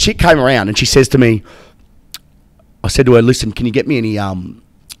 This chick came around, and she says to me, I said to her, listen, can you get me any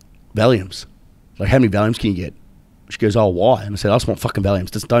Valiums? Like, how many Valiums can you get? She goes, oh, why? And I said, I just want fucking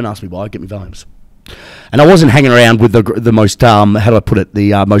Valiums. Just don't ask me why, get me Valiums. And I wasn't hanging around with the most, how do I put it,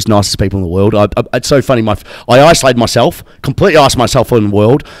 the most nicest people in the world. It's so funny, I isolated myself, completely isolated myself from the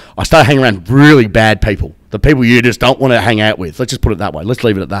world. I started hanging around really bad people, the people you just don't want to hang out with. Let's just put it that way. Let's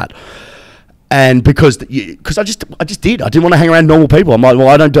leave it at that. And because I just did. I didn't want to hang around normal people. I'm like, well,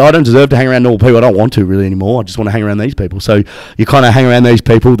 I don't deserve to hang around normal people. I don't want to really anymore. I just want to hang around these people. So you kind of hang around these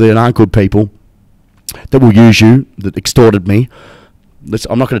people that aren't good people, that will use you, that extorted me.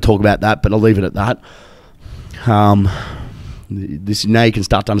 I'm not going to talk about that, but I'll leave it at that. This now you can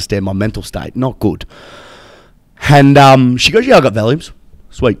start to understand my mental state. Not good. And she goes, yeah, I got Valiums.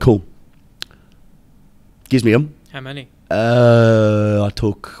 Sweet, cool. Gives me them. How many? I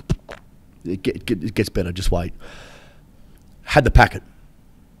took... It gets better, just wait. Had the packet.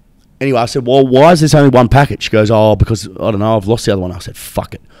 Anyway, I said, well, why is this only one packet? She goes, oh, because, I don't know, I've lost the other one. I said,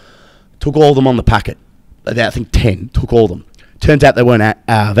 fuck it. Took all of them on the packet. I think 10. Took all of them. Turns out they weren't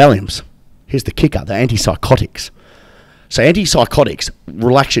Valiums. Here's the kicker. They're antipsychotics. So antipsychotics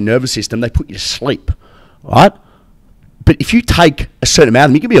relax your nervous system. They put you to sleep, right? But if you take a certain amount of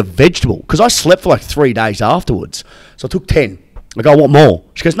them, you can be a vegetable. Because I slept for like 3 days afterwards. So I took 10. I go, I want more.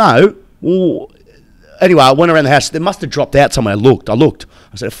 She goes, no. Well, anyway, I went around the house. They must have dropped out somewhere. I looked.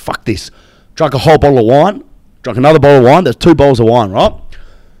 I said, fuck this. Drank a whole bottle of wine. Drank another bottle of wine. There's 2 bottles of wine, right?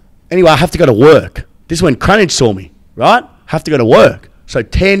 Anyway, I have to go to work. This is when Cranage saw me, right? Have to go to work. So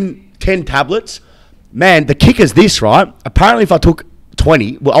 10 tablets. Man, the kicker's this, right? Apparently if I took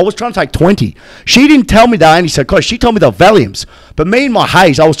 20, well, I was trying to take 20. She didn't tell me they were antipsychotics. She told me they were Valiums. But me and my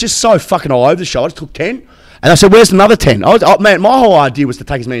haze, I was just so fucking all over the show. I just took 10. And I said, where's another 10? Man, my whole idea was to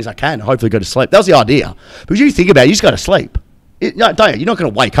take as many as I can and hopefully go to sleep. That was the idea. Because you think about it, you just go to sleep. No, don't you? You're not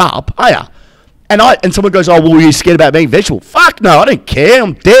going to wake up, are you? And someone goes, oh, well, were you scared about being vegetable? Fuck no, I don't care.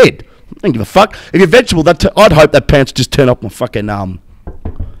 I'm dead. I don't give a fuck. If you're vegetable, I'd hope that pants just turn off my fucking,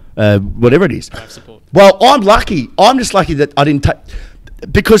 whatever it is. Well, I'm lucky. I'm just lucky that I didn't take...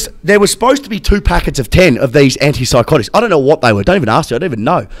 Because there was supposed to be 2 packets of 10 of these antipsychotics. I don't know what they were. Don't even ask you. I don't even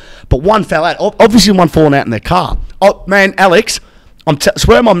know. But one fell out. Obviously, one falling out in their car. Oh, man, Alex, I'm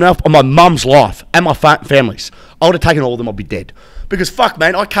swearing on my mum's life and my family's. I would have taken all of them. I'd be dead. Because, fuck,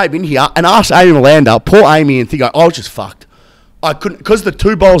 man, I came in here and asked Amy Miranda, poor Amy, and think I was just fucked. I couldn't... Because the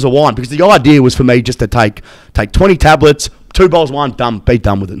 2 bottles of wine, because the idea was for me just to take 20 tablets, 2 bottles of wine, be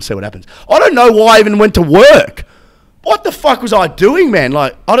done with it and see what happens. I don't know why I even went to work. What the fuck was I doing, man?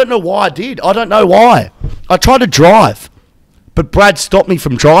 Like, I don't know why I did. I don't know why. I tried to drive, but Brad stopped me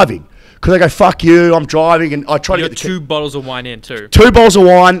from driving. Because I go, fuck you, I'm driving, and I try to get 2 bottles of wine in, too. 2 bottles of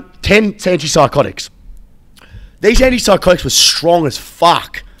wine, 10 antipsychotics. These antipsychotics were strong as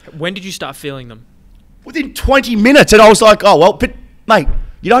fuck. When did you start feeling them? Within 20 minutes, and I was like, oh, well, but, mate,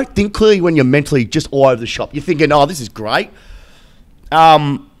 you don't think clearly when you're mentally just all over the shop. You're thinking, oh, this is great.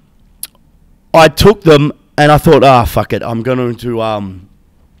 I took them, and I thought, fuck it, I'm going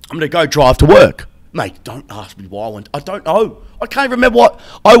to go drive to work. Mate, don't ask me why I went. I don't know. I can't even remember what.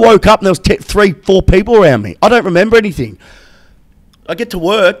 I woke up and there was 3, 4 people around me. I don't remember anything. I get to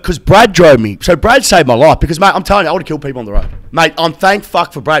work because Brad drove me. So Brad saved my life because, mate, I'm telling you, I would have killed people on the road. Mate, I'm thank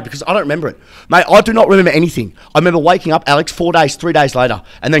fuck for Brad because I don't remember it. Mate, I do not remember anything. I remember waking up, Alex, 3 days later,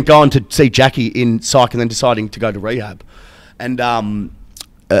 and then going to see Jackie in psych and then deciding to go to rehab. And,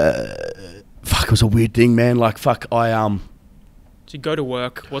 fuck, it was a weird thing, man. Like, fuck, So you go to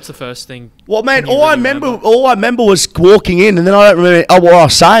work. What's the first thing? Well, man, all I remember was walking in, and then I don't remember what I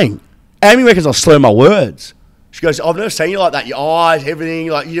was saying. Amy reckons I slur my words. She goes, I've never seen you like that. Your eyes, everything.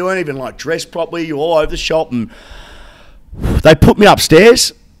 Like, you weren't even, like, dressed properly. You were all over the shop. And they put me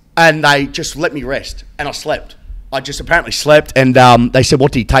upstairs, and they just let me rest. And I slept. I just apparently slept, and they said,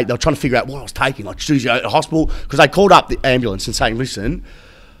 what did you take? They were trying to figure out what I was taking. Like, should you go to the hospital? Because they called up the ambulance and saying, listen,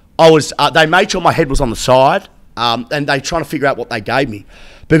 they made sure my head was on the side, and they trying to figure out what they gave me.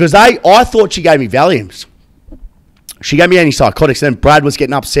 Because I thought she gave me Valiums. She gave me antipsychotics, and then Brad was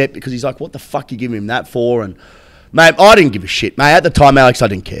getting upset because he's like, what the fuck are you giving him that for? And, mate, I didn't give a shit, mate. At the time, Alex, I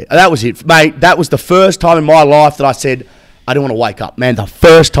didn't care. That was it. Mate, that was the first time in my life that I said, I didn't want to wake up. Man, the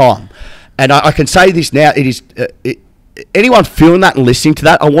first time. And I can say this now, it is... anyone feeling that and listening to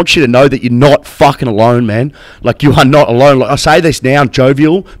that, I want you to know that you're not fucking alone, man. Like, you are not alone. Like, I say this now, I'm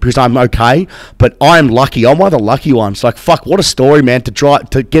jovial because I'm okay, but I am lucky. I'm one of the lucky ones. Like, fuck, what a story, man, to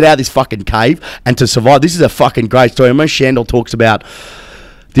get out of this fucking cave and to survive. This is a fucking great story. I mean, Shandell talks about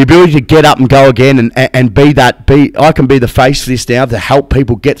the ability to get up and go again and I can be the face for this now to help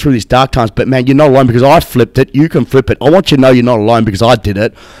people get through these dark times. But, man, you're not alone because I flipped it. You can flip it. I want you to know you're not alone because I did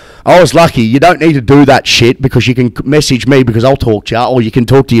it. I was lucky. You don't need to do that shit because you can message me because I'll talk to you, or you can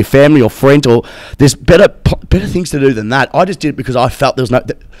talk to your family or friends, or there's better things to do than that. I just did it because I felt there was no...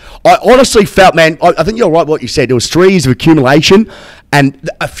 I honestly felt, man, I think you're right what you said. There was 3 years of accumulation and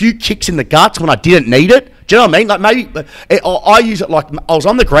a few kicks in the guts when I didn't need it. Do you know what I mean? Like, maybe... I use it like I was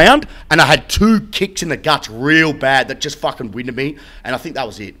on the ground and I had 2 kicks in the guts real bad that just fucking winded me, and I think that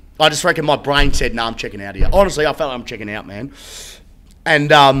was it. I just reckon my brain said, no, I'm checking out here. Honestly, I felt like I'm checking out, man.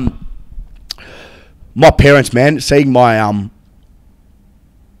 And my parents, man, seeing my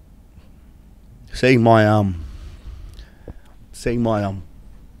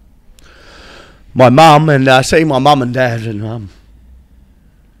my mum and seeing my mum and dad and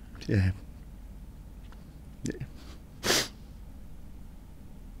yeah.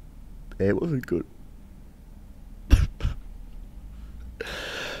 Yeah, it wasn't good.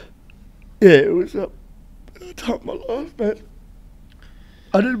 Yeah, it was a time of my life, man.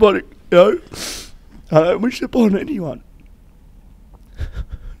 I didn't want to, I don't wish it upon anyone.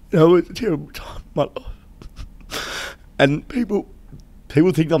 It was a terrible time of my life. And people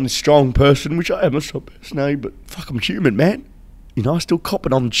think I'm a strong person, which I am a strong person, but fuck, I'm human, man. I still cop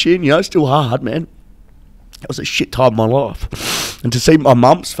it on the chin, it's still hard, man. That was a shit time of my life. And to see my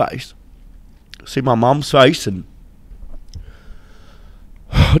mum's face,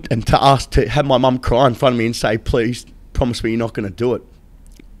 and to have my mum cry in front of me and say, please, promise me you're not going to do it.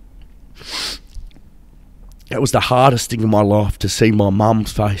 That was the hardest thing in my life, to see my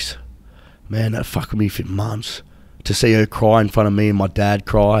mum's face. Man, that fucked with me for months. To see her cry in front of me and my dad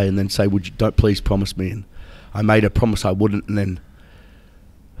cry and then say, don't please promise me. And I made her promise I wouldn't, and then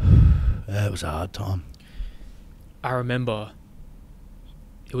it was a hard time. I remember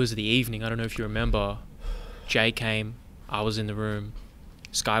it was the evening. I don't know if you remember. Jay came. I was in the room.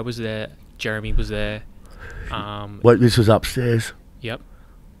 Sky was there. Jeremy was there. Wait, this was upstairs? Yep.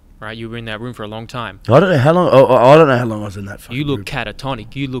 Right, you were in that room for a long time. I don't know how long. I don't know how long I was in that fucking You look room.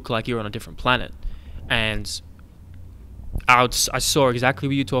 catatonic. You look like you're on a different planet. And I saw exactly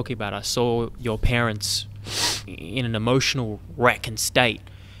what you're talking about. I saw your parents in an emotional wreck and state.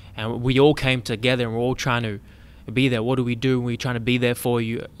 And we all came together and we're all trying to be there. What do? We're trying to be there for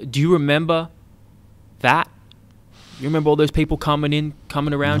you. Do you remember that? You remember all those people coming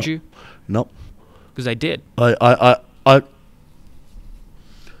around you? Nope. Because they did.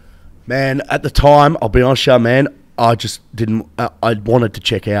 Man, at the time, I'll be honest with you, man, I just didn't, I wanted to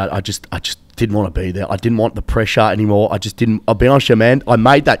check out. I just didn't want to be there. I didn't want the pressure anymore. I just didn't, I'll be honest with you, man, I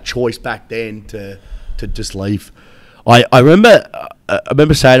made that choice back then to just leave. I remember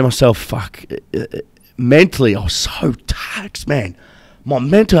saying to myself, fuck, mentally, I was so taxed, man. My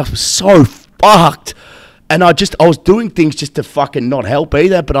mental health was so fucked. And I was doing things just to fucking not help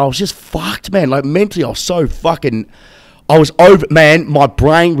either, but I was just fucked, man. Like, mentally, I was so fucking, I was over, man. My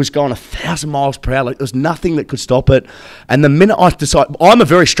brain was going 1,000 miles per hour. Like, there was nothing that could stop it. And the minute I decided, I'm a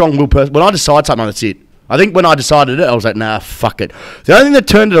very strong-willed person. When I decide something, that's it. I think when I decided it, I was like, nah, fuck it. The only thing that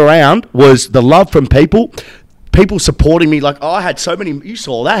turned it around was the love from people supporting me. Like, I had so many, you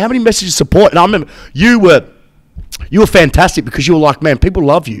saw that, how many messages of support. And I remember you were fantastic, because you were like, man, people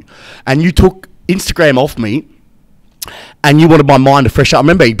love you. And you took Instagram off me, and you wanted my mind to fresh up. I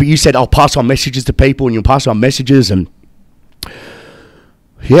remember, but you said, I'll pass on messages to people, and you'll pass on messages, and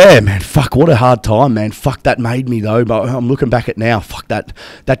yeah, man, fuck, what a hard time, man. Fuck, that made me, though. But I'm looking back at now, fuck, that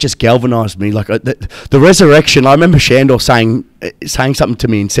just galvanised me. Like, the resurrection, I remember Shandor saying something to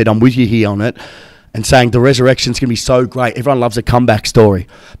me and said, I'm with you here on it, and saying the resurrection's going to be so great. Everyone loves a comeback story.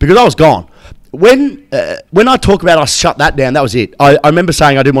 Because I was gone. When I talk about I shut that down, that was it. I remember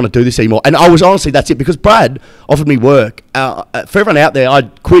saying I didn't want to do this anymore. And I was honestly, that's it. Because Brad offered me work. For everyone out there, I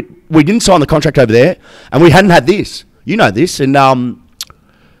quit. We didn't sign the contract over there. And we hadn't had this. You know this. And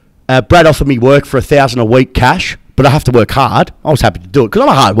Brad offered me work for $1,000 a week cash. But I have to work hard. I was happy to do it because I'm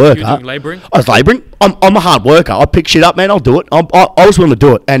a hard worker. You're doing labouring? I was labouring. I'm a hard worker. I pick shit up, man. I'll do it. I was willing to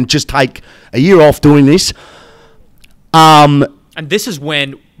do it and just take a year off doing this. And this is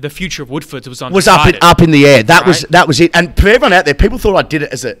when the future of Woodford was up in the air. That was it. And for everyone out there, people thought I did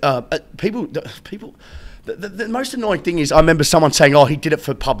it as people. The most annoying thing is I remember someone saying, "Oh, he did it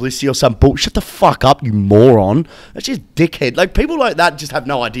for publicity or some bullshit." Shut the fuck up, you moron! That's just dickhead. Like, people like that just have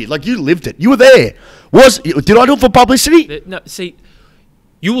no idea. Like, you lived it. You were there. Did I do it for publicity? No, see.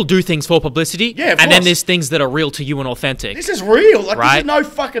 You will do things for publicity, yeah, and then there's things that are real to you and authentic. This is real, like, right? This is no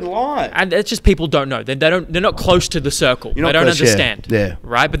fucking lie. And it's just people don't know. They're not close to the circle. They don't understand. Yeah.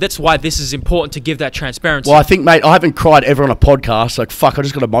 Right? But that's why this is important to give that transparency. Well, I think, mate, I haven't cried ever on a podcast. Like, fuck, I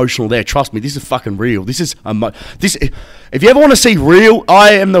just got emotional there. Trust me, this is fucking real. This is if you ever want to see real,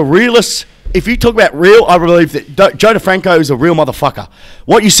 I am the realest. If you talk about real, I believe that Joe DeFranco is a real motherfucker.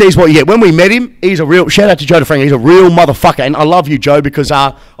 What you see is what you get. When we met him, he's a real... Shout out to Joe DeFranco. He's a real motherfucker. And I love you, Joe, because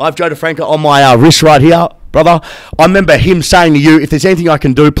I have Joe DeFranco on my wrist right here, brother. I remember him saying to you, if there's anything I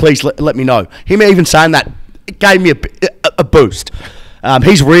can do, please let me know. Him even saying that, it gave me a boost.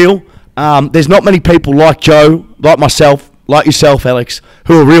 He's real. There's not many people like Joe, like myself, like yourself, Alex,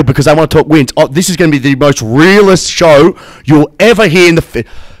 who are real because they want to talk wins. This is going to be the most realest show you'll ever hear in the...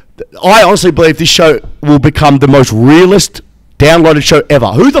 I honestly believe this show will become the most realist downloaded show ever.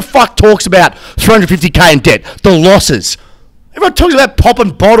 Who the fuck talks about 350k in debt? The losses. Everyone talks about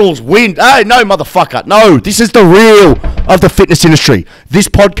popping bottles, win. Hey, no, motherfucker. No, this is the real. of the fitness industry. This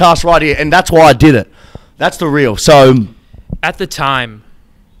podcast right here, and that's why I did it. That's the real. So, at the time,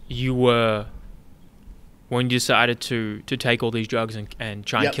 when you decided to take all these drugs and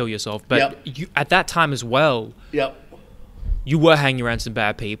try and kill yourself, but you, at that time as well, you were hanging around some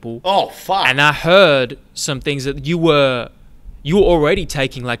bad people. Oh, fuck. And I heard some things that you were already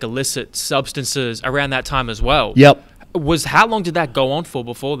taking like illicit substances around that time as well. How long did that go on for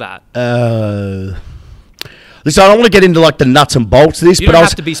before that? Listen, I don't want to get into like the nuts and bolts of this, but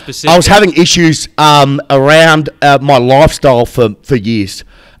have to be specific. I was having issues around my lifestyle for years.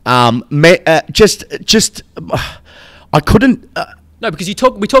 I couldn't. No, because we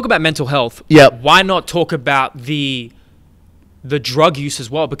talk about mental health. Why not talk about the drug use as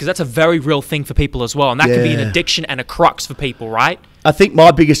well? Because that's a very real thing for people as well, and that can be an addiction and a crux for people, right? I think my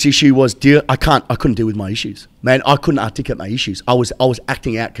biggest issue was I couldn't deal with my issues, man. I couldn't articulate my issues. I was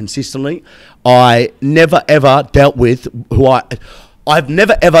acting out consistently. I never ever dealt with I've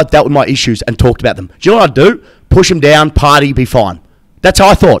never ever dealt with my issues and talked about them. Do you know what I'd do? Push them down, party, be fine. That's how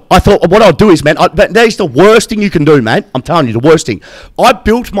I thought. I thought what I'll do is, man, that is the worst thing you can do, man. I'm telling you, the worst thing. I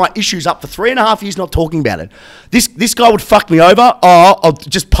built my issues up for 3.5 years not talking about it. This guy would fuck me over. Oh, I'll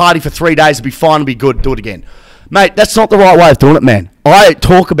just party for 3 days. It'll be fine. It'll be good. Do it again. Mate, that's not the right way of doing it, man. I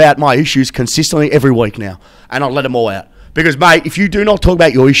talk about my issues consistently every week now, and I'll let them all out. Because, mate, if you do not talk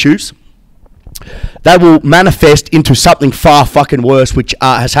about your issues, they will manifest into something far fucking worse, which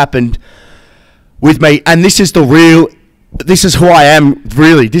has happened with me. And this is who I am,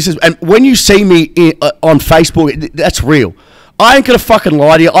 really. And when you see me on Facebook, that's real. I ain't gonna fucking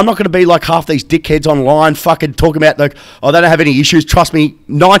lie to you. I'm not gonna be like half these dickheads online fucking talking about like, oh, they don't have any issues. Trust me,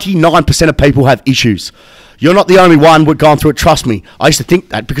 99% of people have issues. You're not the only one who's gone through it. Trust me. I used to think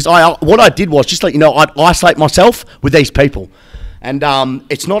that because what I did was just let you know, I'd isolate myself with these people. And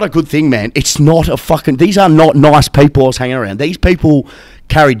it's not a good thing, man. It's not these are not nice people I was hanging around. These people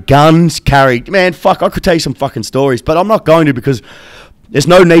carried guns, man, fuck, I could tell you some fucking stories, but I'm not going to because there's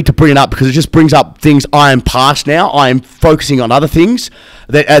no need to bring it up because it just brings up things I am past now. I am focusing on other things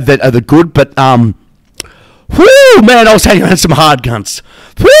that are the good, but whoo, man, I was hanging around some hard guns.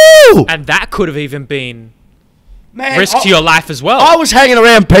 Whoo! And that could have even been risk to your life as well. I was hanging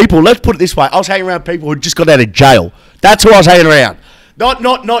around people, let's put it this way, I was hanging around people who just got out of jail. That's who I was hanging around. Not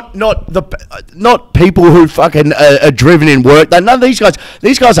people who fucking are driven in work. None of these guys.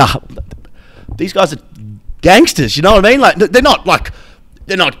 These guys are gangsters. You know what I mean? Like they're not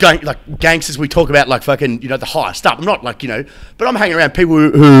gangsters we talk about like fucking the higher stuff. I'm not like but I'm hanging around people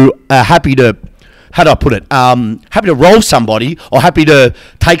who are happy to. How do I put it? Happy to roll somebody or happy to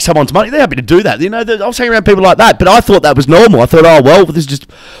take someone's money. They're happy to do that. I was hanging around people like that, but I thought that was normal. I thought, oh well, this is just.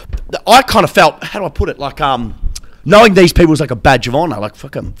 I kind of felt. How do I put it? Like knowing these people was like a badge of honor. Like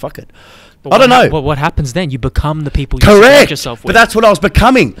fuck them, fuck it. I don't know. What happens then? You become the people you surround yourself with. But that's what I was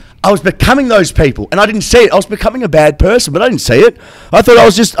becoming. I was becoming those people, and I didn't see it. I was becoming a bad person, but I didn't see it. I thought I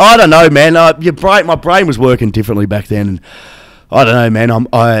was just. I don't know, man. My brain was working differently back then, and I don't know, man.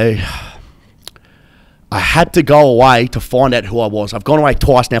 I had to go away to find out who I was. I've gone away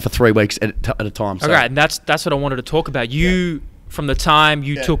twice now for 3 weeks at a time. So. Okay, and that's what I wanted to talk about. From the time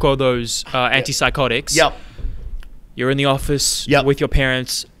you took all those antipsychotics. Yep. You're in the office with your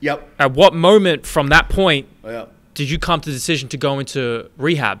parents. Yep. At what moment from that point did you come to the decision to go into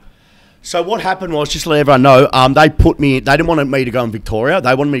rehab? So what happened was, just to let everyone know, they didn't want me to go in Victoria.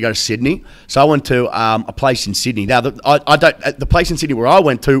 They wanted me to go to Sydney. So I went to a place in Sydney. Now, the place in Sydney where I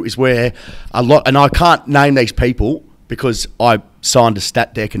went to is where a lot, and I can't name these people because I signed a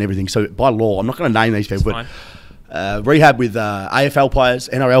stat deck and everything. So by law, I'm not going to name these people. But rehab with AFL players,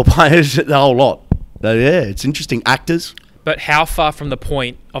 NRL players, the whole lot. So yeah, it's interesting. Actors. But how far from the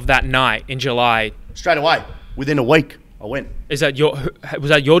point of that night in July? Straight away, within a week. I went. Was that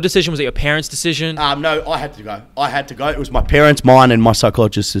your decision? Was it your parents' decision? No, I had to go. It was my parents, mine, and my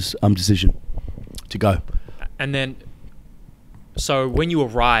psychologist's decision to go. And then, so when you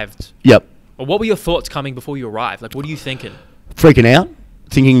arrived, what were your thoughts coming before you arrived? Like, what are you thinking? Freaking out,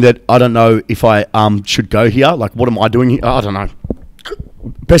 thinking that I don't know if I should go here. Like, what am I doing here? I don't know.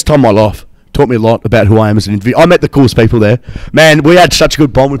 Best time of my life. Taught me a lot about who I am as an individual. I met the coolest people there. Man, we had such a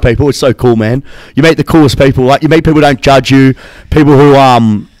good bond with people. It's so cool, man. You meet the coolest people. Like, you meet people who don't judge you. People who,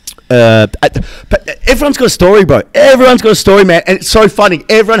 but everyone's got a story, bro. Everyone's got a story, man. And it's so funny.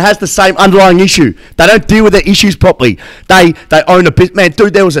 Everyone has the same underlying issue. They don't deal with their issues properly. They own a business. Man,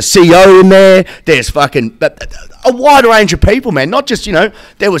 dude, there was a CEO in there. There's fucking a wide range of people, man. Not just,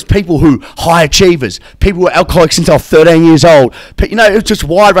 there was people who high achievers, people who were alcoholics since I was 13 years old. It was just a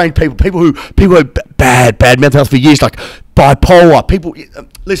wide range of people who had bad mental health for years, like bipolar. People,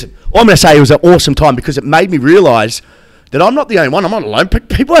 listen, all I'm going to say it was an awesome time because it made me realise that I'm not the only one. I'm not alone.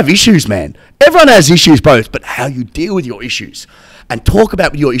 People have issues, man. Everyone has issues, bro. But how you deal with your issues and talk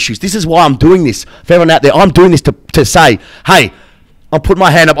about your issues. This is why I'm doing this. For everyone out there, I'm doing this to say, hey, I'm putting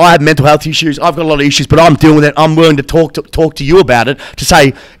my hand up. I have mental health issues. I've got a lot of issues, but I'm dealing with it. I'm willing to talk to you about it, to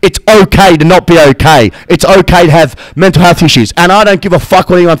say it's okay to not be okay. It's okay to have mental health issues. And I don't give a fuck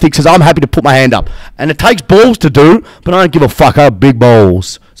what anyone thinks, because I'm happy to put my hand up. And it takes balls to do, but I don't give a fuck. I have big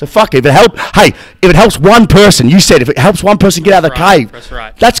balls. So fuck it. If it helps one person, you said, if it helps one person get out of the cave, that's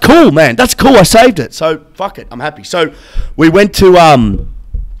right. That's cool, man. That's cool. I saved it. So fuck it. I'm happy. So we went to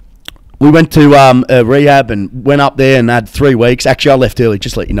rehab and went up there and had 3 weeks. Actually, I left early.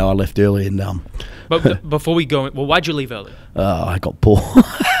 Just to let you know, I left early. And But before we go, well, why'd you leave early? I got bored.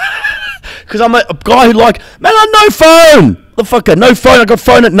 Because I'm a guy who man, I no phone. The fucker, no phone. I got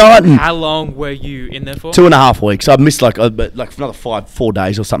phone at night. And how long were you in there for? 2.5 weeks. I missed another 4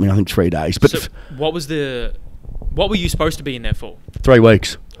 days or something. I think 3 days. But so what were you supposed to be in there for? 3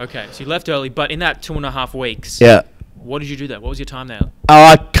 weeks. Okay, so you left early, but in that 2.5 weeks, yeah. What did you do there? What was your time there?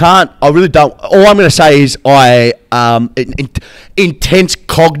 I really don't. All I'm going to say is intense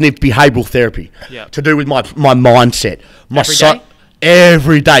cognitive behavioural therapy to do with my mindset. Every day?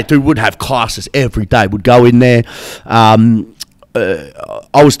 Every day. Dude, would have classes every day. Would go in there. I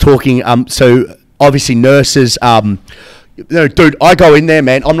was talking, so obviously nurses, dude, I go in there,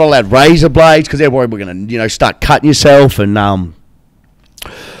 man. I'm not allowed razor blades because they're worried we're going to, start cutting yourself. And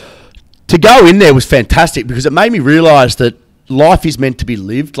to go in there was fantastic because it made me realise that life is meant to be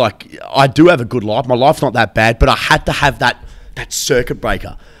lived. Like, I do have a good life. My life's not that bad, but I had to have that circuit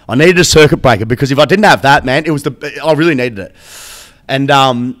breaker. I needed a circuit breaker because if I didn't have that, man, I really needed it.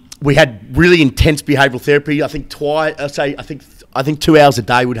 And we had really intense behavioural therapy. I think 2 hours a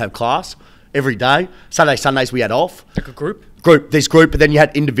day we'd have class every day. Sundays we had off. Like a group? This group, but then you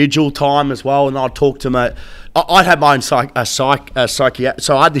had individual time as well, and I'd talk to my... I'd have my own psychiatrist.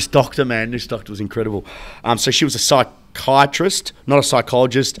 So I had this doctor, man. This doctor was incredible. So she was a psychiatrist, not a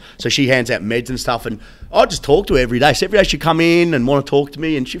psychologist. So she hands out meds and stuff, and I'd just talk to her every day. So every day she'd come in and want to talk to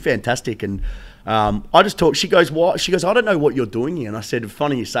me, and she's fantastic. And I just talk. She goes, "What?" She goes, "I don't know what you're doing here." And I said,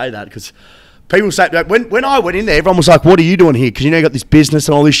 "Funny you say that, because people say that when I went in there, everyone was like, 'What are you doing here?' Because you got this business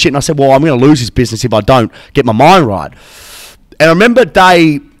and all this shit." And I said, "Well, I'm going to lose this business if I don't get my mind right." And I remember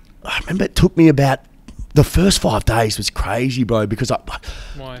it took me about, the first 5 days was crazy, bro, because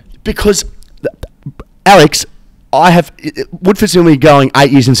Why? Because, Alex, Woodford's going to be going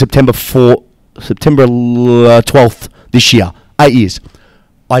 8 years in September 12th this year. 8 years.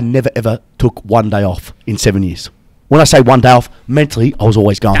 I never ever took 1 day off in 7 years. When I say 1 day off, mentally, I was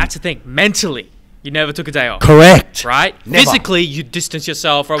always going. That's the thing. Mentally, you never took a day off. Correct. Right? Never. Physically, you distance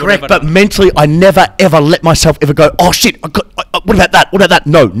yourself. Or correct, whatever. but mentally, I never ever let myself ever go, oh shit, what about that? What about that?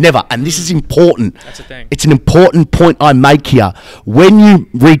 No, never. And this is important. That's the thing. It's an important point I make here. When you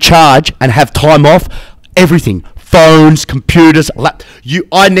recharge and have time off, everything, phones, computers,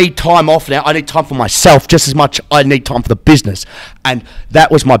 I need time off now. I need time for myself just as much I need time for the business. And that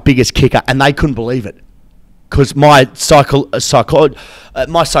was my biggest kicker, and they couldn't believe it. Because my psychologist,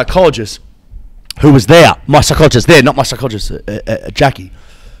 who was there, not my psychologist, Jackie.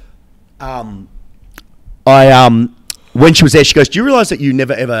 When she was there, she goes, "Do you realise that you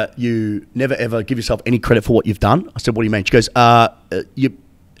never ever give yourself any credit for what you've done?" I said, "What do you mean?" She goes,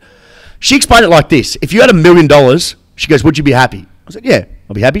 She explained it like this: if you had $1 million, she goes, "Would you be happy?" I said, "Yeah,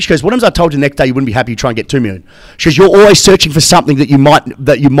 I'll be happy." She goes, "What if I told you the next day you wouldn't be happy? You try and get 2 million." She goes, "You're always searching for something that you might.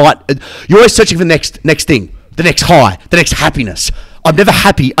 You're always searching for the next thing, the next high, the next happiness. I'm never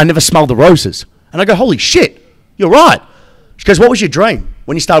happy. I never smell the roses." And I go, "Holy shit, you're right." She goes, "What was your dream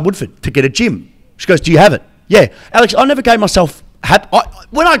when you started Woodford? To get a gym?" She goes, "Do you have it?" "Yeah." "Alex, I never gave myself happy.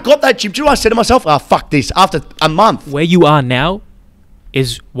 When I got that gym, do you know what I said to myself? Oh, fuck this. After a month." Where you are now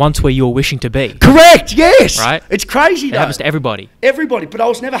is once where you're wishing to be. Correct, yes. Right? It's crazy, It happens to everybody. Everybody, but I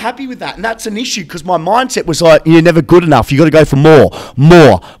was never happy with that. And that's an issue because my mindset was like, you're never good enough. You got to go for more.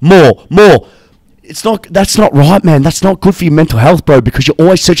 That's not right, man. That's not good for your mental health, bro, because you're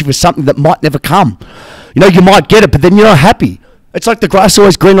always searching for something that might never come. You might get it, but then you're not happy. It's like the grass is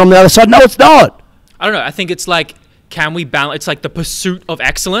always green on the other side. No, it's not. I don't know. I think it's like, can we balance? It's like the pursuit of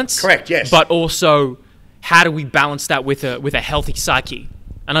excellence. Correct, yes. But also, how do we balance that with a healthy psyche?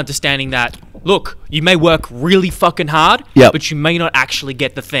 And understanding that, look, you may work really fucking hard, but you may not actually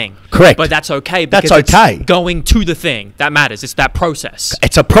get the thing. Correct. But that's okay. Because that's okay. It's going to the thing that matters. It's that process.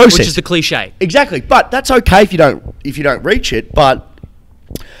 It's a process. Which is the cliche. Exactly. But that's okay if you don't reach it. But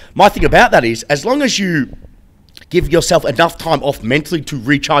my thing about that is, as long as you give yourself enough time off mentally to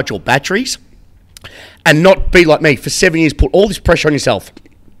recharge your batteries and not be like me for 7 years, put all this pressure on yourself,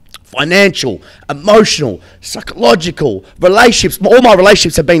 financial, emotional, psychological, relationships. All my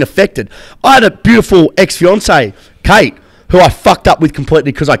relationships have been affected. I had a beautiful ex-fiance, Kate, who I fucked up with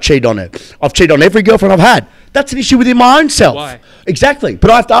completely because I cheated on her. I've cheated on every girlfriend I've had. That's an issue within my own self. Why? Exactly.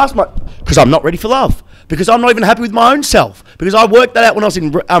 But I have to ask because I'm not ready for love. Because I'm not even happy with my own self. Because I worked that out when I was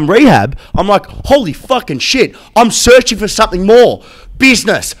in rehab. I'm like, holy fucking shit. I'm searching for something more.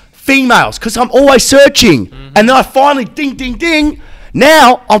 Business, females, because I'm always searching. Mm-hmm. And then I finally, ding, ding, ding.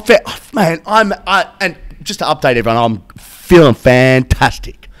 Now I'm and just to update everyone, I'm feeling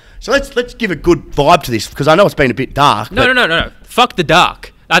fantastic. So let's give a good vibe to this because I know it's been a bit dark. No. Fuck the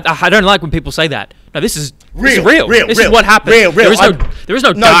dark. I don't like when people say that. No, this is real. This is what happened. Real. There is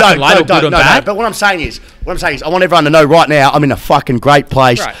no dark and light or good and bad. But what I'm saying is, I want everyone to know right now, I'm in a fucking great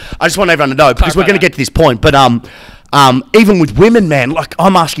place. Right. I just want everyone to know because we're going to get to this point. But even with women, man, like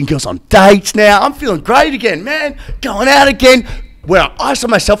I'm asking girls on dates now. I'm feeling great again, man. Going out again. Where I ask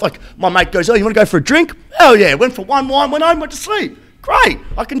myself, like my mate goes, oh, you want to go for a drink? Hell yeah. Went for one wine, went home, went to sleep. Great.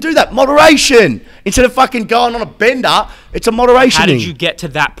 I can do that. Moderation. Instead of fucking going on a bender, it's a moderation thing. How did you get to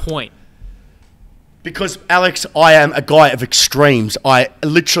that point? Because, Alex, I am a guy of extremes.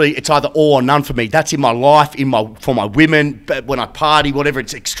 It's either all or none for me. That's in my life, for my women, when I party, whatever,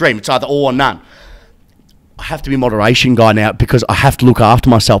 it's extreme. It's either all or none. I have to be a moderation guy now because I have to look after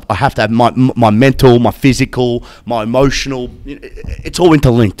myself. I have to have my mental, my physical, my emotional. It's all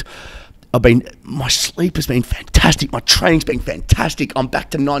interlinked. My sleep has been fantastic. My training's been fantastic. I'm back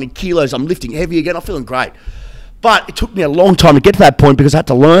to 90 kilos. I'm lifting heavy again. I'm feeling great. But it took me a long time to get to that point because I had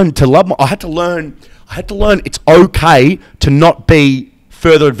to learn to love I had to learn it's okay to not be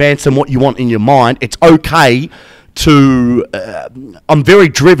further advanced than what you want in your mind. It's okay to, I'm very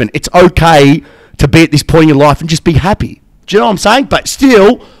driven. It's okay to be at this point in your life and just be happy. Do you know what I'm saying? But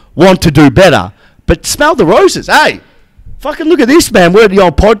still want to do better. But smell the roses. Hey, fucking look at this, man. We're at the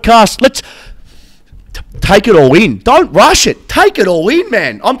old podcast. Let's take it all in. Don't rush it. Take it all in,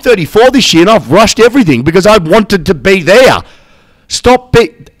 man. I'm 34 this year and I've rushed everything because I wanted to be there.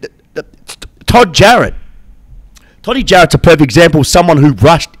 Todd Jarrett. Toddy Jarrett's a perfect example of someone who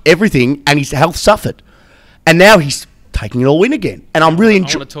rushed everything and his health suffered. And now he's taking it all in again. And I'm really I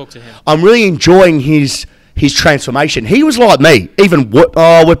want to talk to him. I'm really enjoying his transformation. He was like me.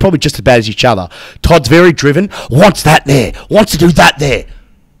 We're probably just as bad as each other. Todd's very driven, wants that there, wants to do that there.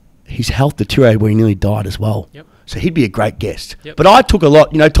 His health deteriorated where he nearly died as well. Yep. So he'd be a great guest. Yep. But I took a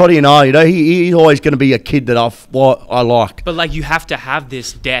lot, Toddy and I, he's always going to be a kid that I like. But like you have to have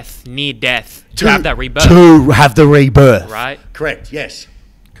this near death to have that rebirth. To have the rebirth. Right? Correct, yes.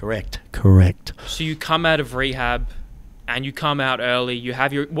 Correct. So you come out of rehab and you come out early. You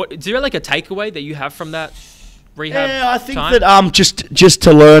have is there like a takeaway that you have from that rehab? Yeah, I think that just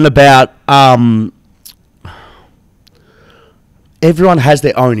to learn about everyone has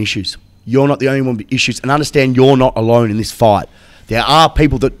their own issues. You're not the only one with issues, and understand you're not alone in this fight. There are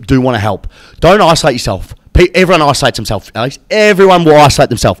people that do want to help. Don't isolate yourself. Everyone isolates themselves, Alex. Everyone will isolate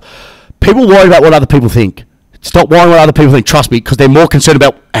themselves. People worry about what other people think. Stop worrying what other people think. Trust me, because they're more concerned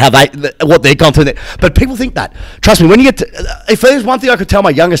about what they're going through. But people think that. Trust me, when you get to, if there's one thing I could tell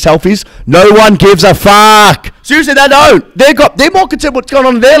my younger self is, no one gives a fuck. Seriously, they don't. They're more concerned what's going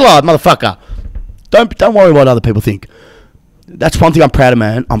on in their life, motherfucker. Don't worry what other people think. That's one thing I'm proud of,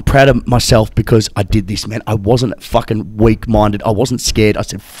 man. I'm proud of myself because I did this, man. I wasn't fucking weak-minded. I wasn't scared. I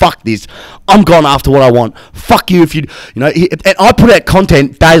said, fuck this. I'm going after what I want. Fuck you if you, and I put out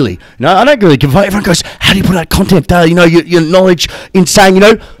content daily. I don't really give a fuck. Everyone goes, how do you put out content daily? Your knowledge in saying,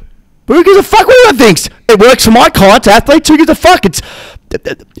 but who gives a fuck what everyone thinks? It works for my clients, athletes. Who gives a fuck? It's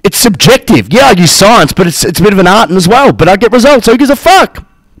subjective. Yeah, I use science, but it's a bit of an art as well. But I get results. So who gives a fuck?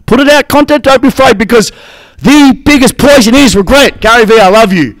 Put it out, content. Don't be afraid because the biggest poison is regret. Gary V, I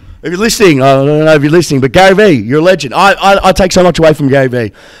love you. If you're listening, I don't know if you're listening, but Gary V, you're a legend. I take so much away from Gary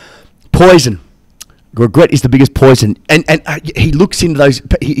V. Poison. Regret is the biggest poison. And he looks into those,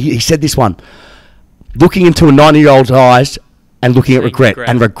 he said this one, looking into a 90-year-old's eyes and looking at regret.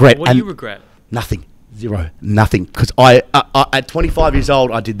 What do you regret? Nothing. Zero. Nothing. Because I at 25 years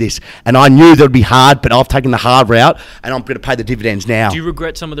old, I did this. And I knew that would be hard, but I've taken the hard route, and I'm going to pay the dividends now. Do you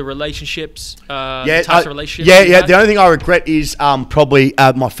regret some of the relationships, types of relationships? Yeah. The only thing I regret is probably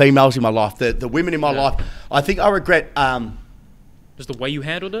my females in my life, the women in my life. I think I regret... just the way you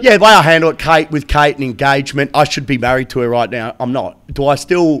handled it? Yeah, the way I handled it, with Kate and engagement. I should be married to her right now. I'm not. Do I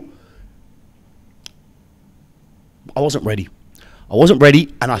still... I wasn't ready.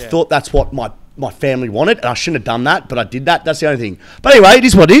 And I thought that's what my family wanted, and I shouldn't have done that, but I did that. That's the only thing. But anyway, it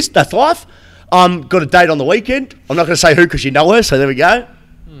is what it is. That's life. Got a date on the weekend. I'm not going to say who because you know her, so there we go.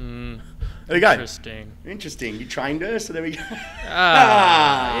 There we go. Interesting. You trained her, so there we go.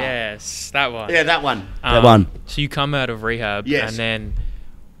 Yes, that one. Yeah, that one. That one. So you come out of rehab, Yes. and then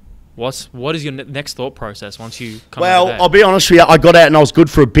what is your next thought process once you come out Well, of that? I'll be honest with you. I got out and I was good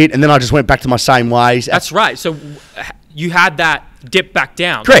for a bit, and then I just went back to my same ways. That's right. So you had that dip back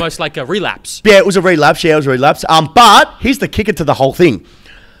down, Correct. almost like a relapse. Yeah, it was a relapse. But here's the kicker to the whole thing.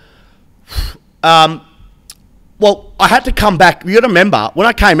 Well, I had to come back. You got to remember, when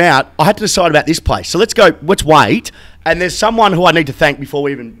I came out, I had to decide about this place. So let's wait. And there's someone who I need to thank before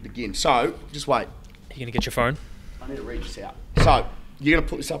we even begin. So, just wait. You going to get your phone? I need to read this out. So, you're going to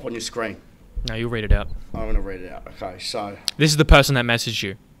put this up on your screen. No, you'll read it out. I'm going to read it out. Okay, so. This is the person that messaged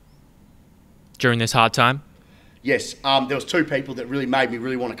you during this hard time? Yes, there was two people that really made me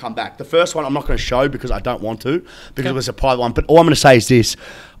really want to come back. The first one I'm not going to show because I don't want to, because it was a private one. But all I'm going to say is this.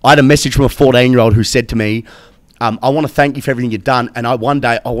 I had a message from a 14-year-old who said to me, I want to thank you for everything you've done, and one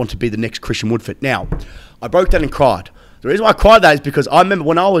day I want to be the next Christian Woodford. Now, I broke down and cried. The reason why I cried that is because I remember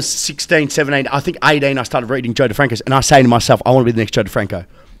when I was 16, 17, I think 18, I started reading Joe DeFranco's, and I was saying to myself, I want to be the next Joe DeFranco.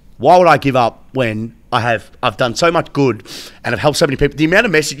 Why would I give up when I've done so much good and I've helped so many people? The amount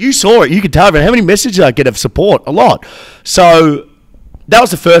of message, you saw it, you could tell everyone how many messages I get of support, a lot. So that was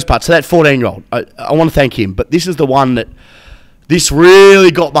the first part. So that 14-year-old, I want to thank him, but this is the one that, this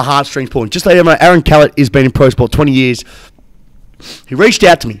really got my heartstrings pulling. Just like everyone, Aaron Callett has been in pro sport 20 years. He reached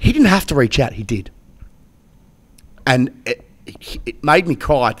out to me. He didn't have to reach out. He did. And it made me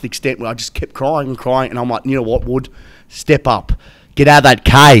cry to the extent where I just kept crying. And I'm like, you know what, Wood? Step up. Get out of that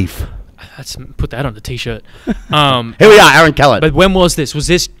cave. Let's put that on the T-shirt. Here we are, Aaron Callett. But when was this? Was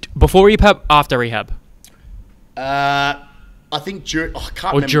this before rehab, after rehab? I think during. I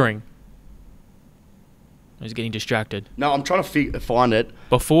can't remember. During? I was getting distracted. No, I'm trying to find it.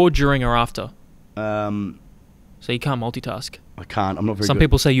 Before, during, or after? So you can't multitask. I can't. I'm not very Some good.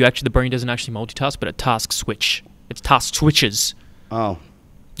 people say the brain doesn't actually multitask, but it task switch. It's task switches. Oh.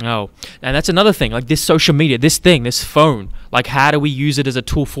 And that's another thing. Like this social media, this phone. Like how do we use it as a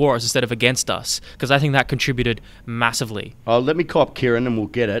tool for us instead of against us? Because I think that contributed massively. Oh, let me call up Kieran and we'll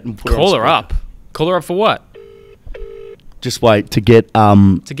get it. And put Call her her up. Call her up for what? Just wait to get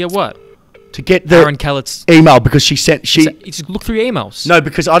To get what? To get the Aaron Callett's email because she just look through your emails. No,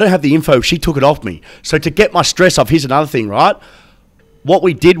 because I don't have the info. She took it off me. So to get my stress off, here's another thing, right? What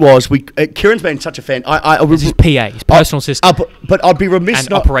we did was Kieran's been such a fan. This is PA, his personal assistant. But I'd be remiss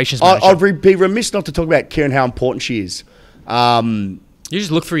and operations manager. I'd be remiss not to talk about Kieran, how important she is. You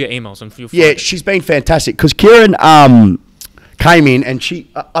just look through your emails and you'll find it. She's been fantastic because Kieran came in and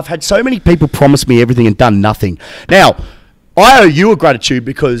I've had so many people promise me everything and done nothing. Now, I owe you a gratitude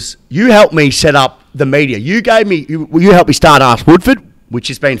because you helped me set up the media. You helped me start Ask Woodford, which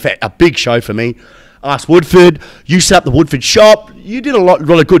has been a big show for me. Ask Woodford. You set up the Woodford shop. You did a lot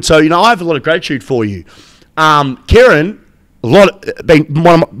of good. So I have a lot of gratitude for you. Kieran, one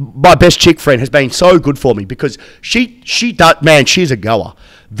of my best chick friend, has been so good for me because she's a goer.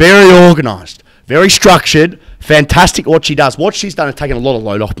 Very organised, very structured, fantastic what she does. What she's done has taken a lot of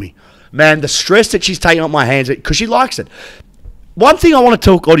load off me. Man, the stress that she's taking off my hands because she likes it. One thing I want to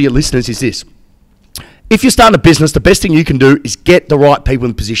talk to your listeners is this. If you're starting a business, the best thing you can do is get the right people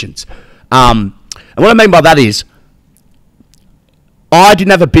in positions. And what I mean by that is I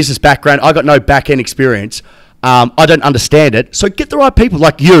didn't have a business background. I got no back-end experience. I don't understand it. So get the right people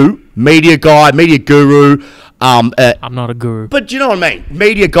like you, media guy, media guru. I'm not a guru. But do you know what I mean?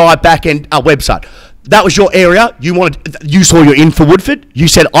 Media guy, back-end website. That was your area. You saw you're in for Woodford. You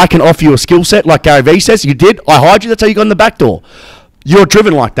said, I can offer you a skill set like Gary Vee says. You did. I hired you. That's how you got in the back door. You're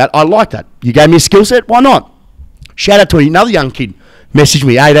driven like that. I like that. You gave me a skill set. Why not? Shout out to another young kid. Messaged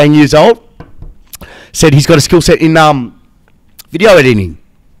me, 18 years old. Said he's got a skill set in video editing.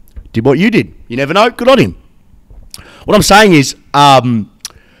 Did what you did. You never know. Good on him. What I'm saying is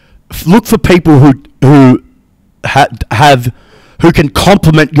look for people who can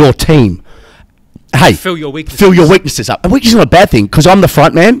complement your team. Hey, fill your weaknesses up. And weakness is not a bad thing because I'm the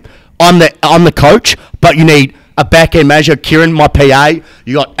front man. I'm the coach, but you need a back-end manager. Kieran, my PA.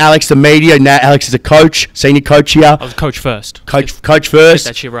 You got Alex, the media. Now Alex is a coach, senior coach here. I was coch first. Coach first. Get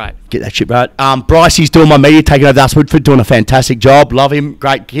that shit right. Bryce, he's doing my media, taking over Ask Woodford, doing a fantastic job. Love him.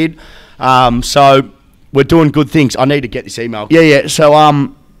 Great kid. So we're doing good things. I need to get this email. Yeah. So,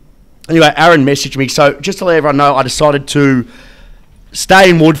 anyway, Aaron messaged me. So just to let everyone know, I decided to stay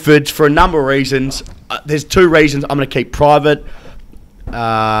in Woodford for a number of reasons. There's two reasons I'm going to keep private.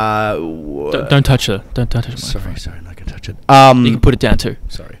 Don't touch her. Don't touch her. Sorry, I'm not going to touch it. You can put it down too.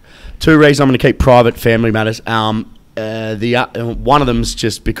 Sorry. Two reasons I'm going to keep private, family matters. One of them's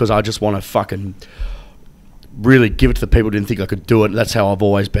just because I just want to fucking really give it to the people who didn't think I could do it. That's how I've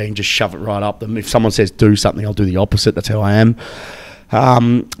always been. Just shove it right up them. If someone says do something, I'll do the opposite. That's how I am.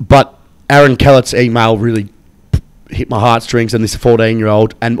 But Aaron Kellett's email really hit my heartstrings, and this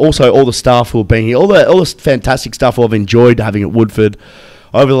 14-year-old, and also all the staff who have been here, all the fantastic stuff I've enjoyed having at Woodford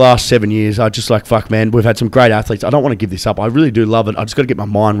over the last 7 years. I just like, fuck, man, we've had some great athletes. I don't want to give this up. I really do love it. I just got to get my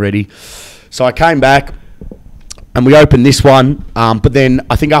mind ready. So I came back, and we opened this one, but then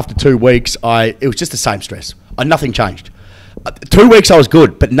I think after 2 weeks, it was just the same stress. Nothing changed. 2 weeks I was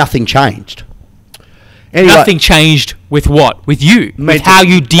good, but nothing changed. Anyway, nothing changed with what? With you? With how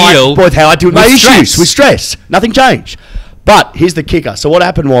you deal? With how I deal with my stress. issues, with stress. Nothing changed. But here's the kicker. So what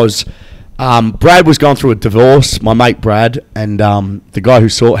happened was, Brad was going through a divorce, my mate Brad, and the guy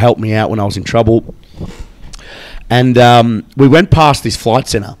who helped me out when I was in trouble. And we went past this flight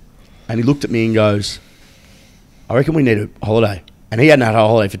centre, and he looked at me and goes, I reckon we need a holiday. And he hadn't had a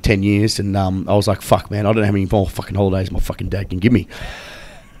holiday for 10 years, and I was like, fuck, man, I don't know how many more fucking holidays my fucking dad can give me.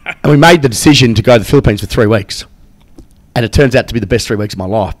 And we made the decision to go to the Philippines for 3 weeks. And it turns out to be the best 3 weeks of my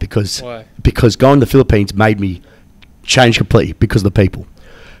life because going to the Philippines made me change completely because of the people.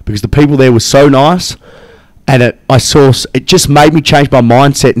 Because the people there were so nice, and it just made me change my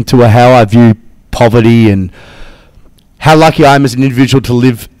mindset into how I view poverty and how lucky I am as an individual to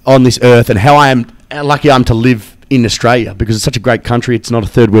live on this earth, and how lucky I am to live in Australia, because it's such a great country. It's not a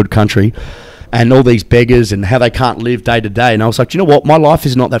third world country. And all these beggars and how they can't live day to day. And I was like, you know what? My life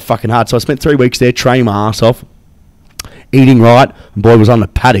is not that fucking hard. So I spent 3 weeks there training my ass off, eating right. And boy, was on the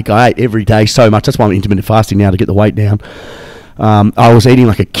paddock. I ate every day so much. That's why I'm intermittent fasting now, to get the weight down. I was eating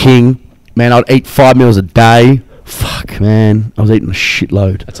like a king. Man, I'd eat 5 meals a day. Fuck, man. I was eating a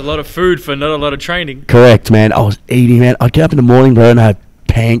shitload. That's a lot of food for not a lot of training. Correct, man. I was eating, man. I'd get up in the morning, bro, and I had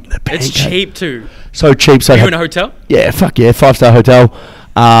pancake. It's cheap too. So cheap. So Were you in a hotel? Yeah, fuck yeah. 5-star hotel.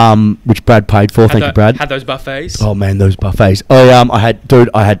 Which Brad paid for. Thank you, Brad. Had those buffets? Oh man, those buffets. I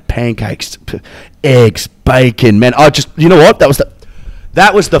had pancakes, eggs, bacon. Man, you know what? That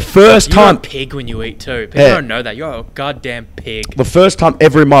was the first time. You're a pig when you eat too. People don't know that. You're a goddamn pig. The first time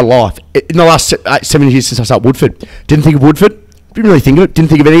ever in my life, in the last 7 years since I started Woodford, didn't think of Woodford. Didn't really think of it. Didn't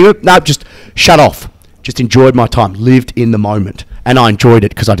think of any of it. No, just shut off. Just enjoyed my time. Lived in the moment, and I enjoyed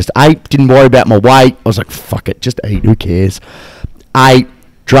it because I just ate. Didn't worry about my weight. I was like, fuck it, just eat. Who cares? Ate.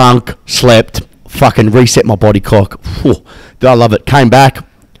 Drunk, slept, fucking reset my body clock. Whew, did I love it. Came back,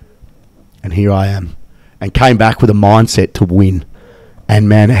 and here I am. And came back with a mindset to win. And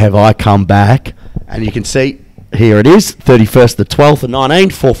man, have I come back. And you can see, here it is, 31st the 12th of 19,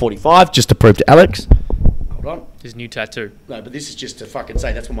 4:45, just to prove to Alex. Hold on. His new tattoo. No, but this is just to fucking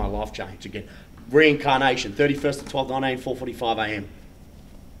say that's when my life changed again. Reincarnation, 31st the 12th, 19, 4:45 a.m.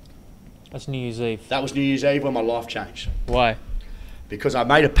 That's New Year's Eve. That was New Year's Eve when my life changed. Why? Because I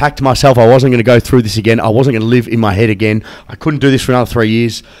made a pact to myself. I wasn't going to go through this again. I wasn't going to live in my head again. I couldn't do this for another 3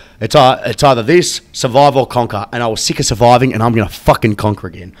 years. It's either this, survive or conquer. And I was sick of surviving, and I'm going to fucking conquer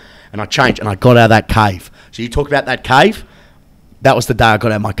again. And I changed, and I got out of that cave. So you talk about that cave. That was the day I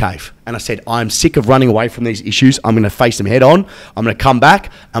got out of my cave. And I said, I'm sick of running away from these issues. I'm going to face them head on. I'm going to come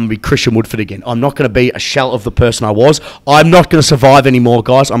back. I'm going to be Christian Woodford again. I'm not going to be a shell of the person I was. I'm not going to survive anymore,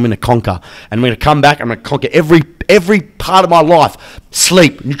 guys. I'm going to conquer. And I'm going to come back. I'm going to conquer every part of my life.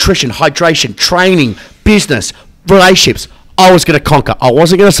 Sleep, nutrition, hydration, training, business, relationships. I was going to conquer. I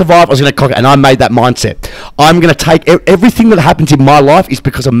wasn't going to survive. I was going to conquer. And I made that mindset. I'm going to take everything that happens in my life is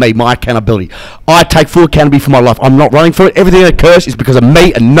because of me, my accountability. I take full accountability for my life. I'm not running for it. Everything that occurs is because of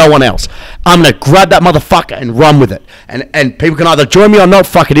me and no one else. I'm going to grab that motherfucker and run with it. And people can either join me or not.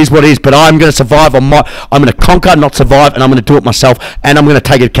 Fuck, it is what it is. But I'm going to survive. I'm going to conquer, not survive. And I'm going to do it myself. And I'm going to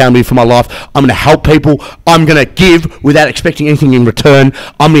take accountability for my life. I'm going to help people. I'm going to give without expecting anything in return.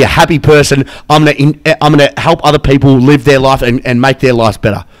 I'm going to be a happy person. I'm going to help other people live their life and make their lives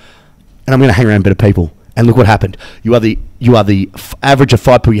better. And I'm going to hang around better people. And look what happened. You are the average of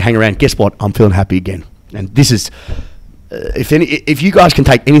 5 people you hang around. Guess what? I'm feeling happy again. And this is, if you guys can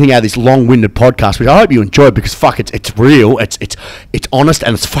take anything out of this long-winded podcast, which I hope you enjoy, because fuck, it's real, it's honest,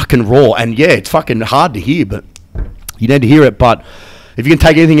 and it's fucking raw. And yeah, it's fucking hard to hear, but you need to hear it. But if you can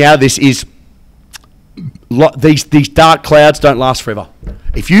take anything out of this, is these dark clouds don't last forever.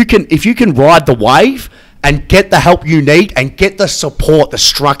 If you can ride the wave and get the help you need and get the support, the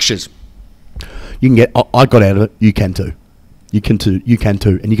structures, you can get. I got out of it. You can too. You can too,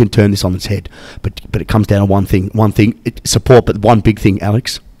 and you can turn this on its head. But it comes down to one thing. Support, but one big thing,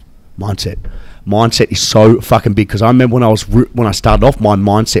 Alex, mindset. Mindset is so fucking big, because I remember when I started off, my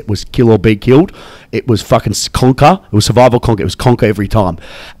mindset was kill or be killed. It was fucking conquer. It was survival conquer. It was conquer every time,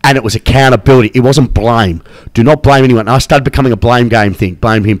 and it was accountability. It wasn't blame. Do not blame anyone. And I started becoming a blame game thing.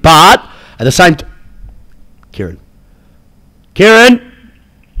 Blame him, but at the same Kieran. Kieran,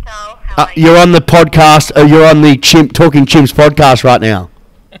 So, how are you? you're on the podcast. You're on the Talking Chimps podcast right now.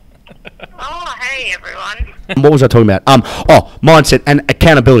 Oh, hey, everyone. What was I talking about? Mindset and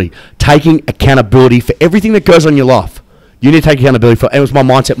accountability. Taking accountability for everything that goes on in your life. You need to take accountability for. It was my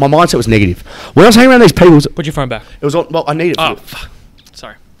mindset. My mindset was negative. When I was hanging around these people, Put your phone back. it was on. Well, I need it. Oh, fuck.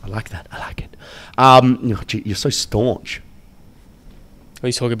 Sorry. I like that. I like it. Gee, you're so staunch. What are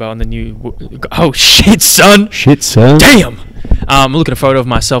you talking about on the new... Oh, shit, son. Shit, son. Damn. I'm looking at a photo of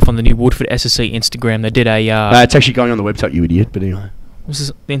myself on the new Woodford SSC Instagram. They did a... It's actually going on the website, you idiot. But anyway, What's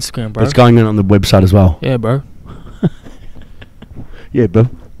this? The Instagram, bro? it's going on the website as well. Yeah, bro. Yeah, bro.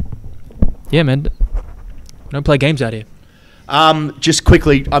 Yeah, man. We don't play games out here. Just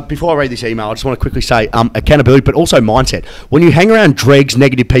quickly, before I read this email, I just want to quickly say accountability, but also mindset. When you hang around dregs,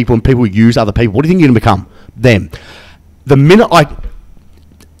 negative people, and people who use other people, what do you think you're going to become? Them. The minute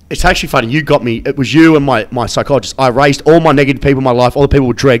it's actually funny, you got me, it was you and my psychologist. I erased all my negative people in my life, all the people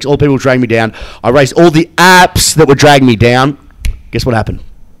who dregs, all the people who dragged me down. I erased all the apps that were dragging me down. Guess what happened?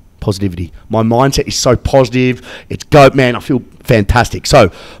 Positivity. My mindset is so positive. It's goat, man. I feel fantastic. So,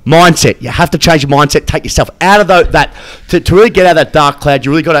 mindset. You have to change your mindset. Take yourself out of that. To really get out of that dark cloud,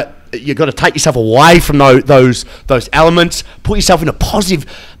 you got to take yourself away from those elements. Put yourself in a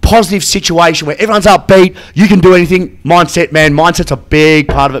positive situation where everyone's upbeat. You can do anything. Mindset, man. Mindset's a big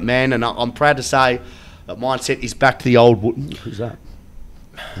part of it, man. And I'm proud to say that mindset is back to the old. Who's that?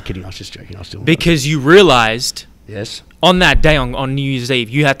 I'm kidding. I was just joking. I was still. Because you realized... Yes. On that day, on New Year's Eve,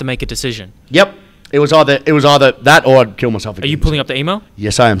 you had to make a decision. Yep. It was either that or I'd kill myself again. Are you pulling up the email?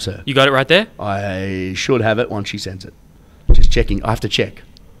 Yes, I am, sir. You got it right there? I should have it once she sends it. Just checking. I have to check.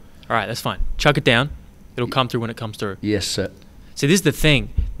 All right, that's fine. Chuck it down. It'll come through when it comes through. Yes, sir. See, this is the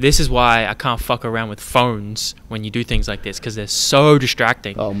thing. This is why I can't fuck around with phones when you do things like this, because they're so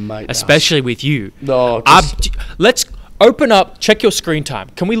distracting. Oh, mate. Especially with you. No. Let's open up, check your screen time.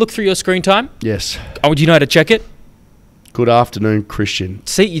 Can we look through your screen time? Yes. Oh, do you know how to check it? Good afternoon, Christian.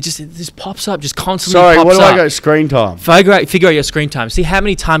 See, it just pops up, just constantly Sorry, pops what do up. I go screen time? Figure out your screen time. See how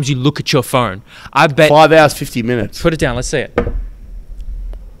many times you look at your phone. I bet 5 hours, 50 minutes. Put it down. Let's see it.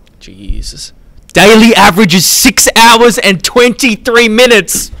 Jesus. Daily average is 6 hours and 23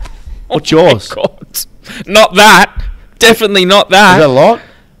 minutes. What's yours? God. Not that. Definitely not that. Is that a lot?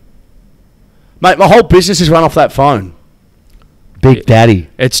 Mate, my whole business is run off that phone. Big Daddy.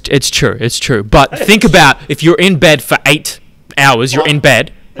 It's true. It's true. But think about if you're in bed for 8 hours, you're in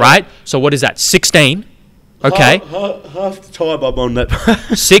bed, right? So what is that? 16. Okay. Half the time I'm on that.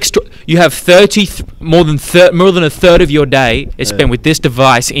 You have more than a third of your day is spent with this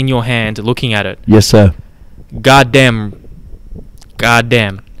device in your hand, looking at it. Yes, sir. Goddamn.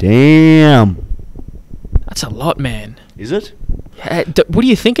 Damn. That's a lot, man. Is it? What do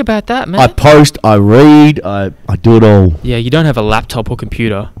you think about that, man? I post, I read, I do it all. Yeah, you don't have a laptop or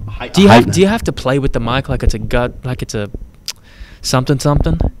computer. Do you have to play with the mic like it's a something?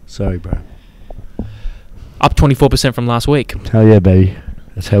 Sorry, bro. Up 24% from last week. Hell yeah, baby.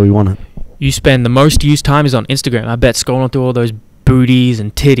 That's how we want it. You spend the most used time is on Instagram. I bet scrolling through all those booties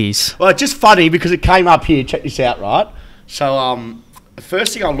and titties. Well, it's just funny because it came up here. Check this out, right? So, the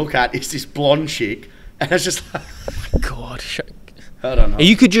first thing I look at is this blonde chick, and it's just like, God, I don't know.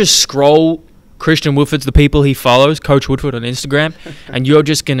 You could just scroll Christian Woodford's the people he follows, Coach Woodford on Instagram, and you're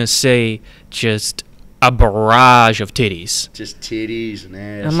just gonna see just a barrage of titties. Just titties and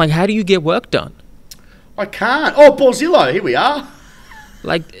ass. And I'm like, how do you get work done? I can't. Oh, Borzillo, here we are.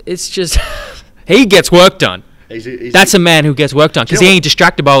 Like, it's just he gets work done. That's a man who gets work done because he ain't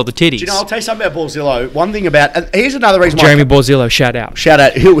distracted by all the titties. Do you know, I'll tell you something about Borzillo. One thing about, and here's another reason why. Jeremy Borzillo, shout out. Shout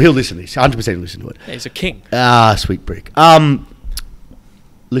out. He'll listen to this. 100% listen to it. Yeah, he's a king. Ah, sweet brick.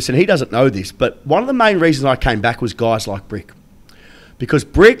 Listen, he doesn't know this, but one of the main reasons I came back was guys like Brick. Because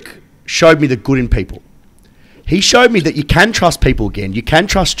Brick showed me the good in people. He showed me that you can trust people again. You can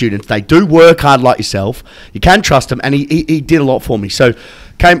trust students. They do work hard like yourself. You can trust them, and he did a lot for me. So,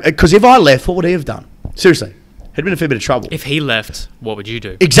 because if I left, what would he have done? Seriously. He'd been in a fair bit of trouble. If he left, what would you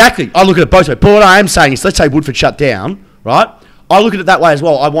do? Exactly. I look at it both ways. But what I am saying is, let's say Woodford shut down, right? I look at it that way as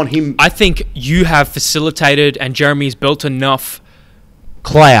well. I want him... I think you have facilitated and Jeremy's built enough...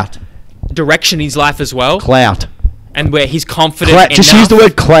 Clout. Direction in his life as well. Clout. And where he's confident enough... Just use the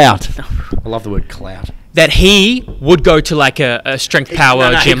word clout. I love the word clout. That he would go to like a strength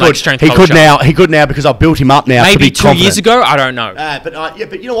power gym, like strength culture. He could now because I've built him up now. Maybe to be 2 years ago, I don't know.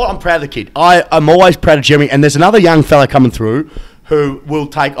 But you know what? I'm proud of the kid. I'm always proud of Jeremy. And there's another young fella coming through who will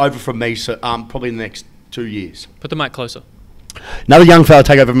take over from me. So probably in the next 2 years. Put the mic closer. Another young fella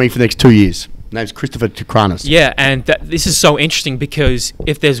take over from me for the next 2 years. His name's Christopher Tukranis. Yeah, and this is so interesting because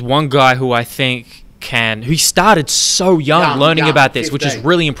if there's one guy who I think who started so young learning about this, 15. which is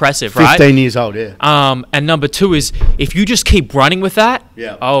really impressive, right? 15 years old, yeah. And number two is, if you just keep running with that,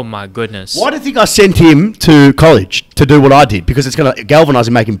 Yeah. oh my goodness. Why do you think I sent him to college to do what I did? Because it's going to galvanise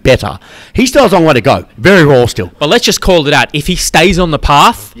and make him better. He still has a long way to go. Very raw still. But let's just call it out. If he stays on the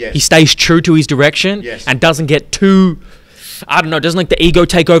path, Yes. he stays true to his direction, Yes. and doesn't get too, I don't know, doesn't let the ego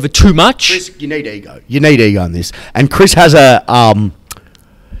take over too much. Chris, you need ego. You need ego in this. And Chris has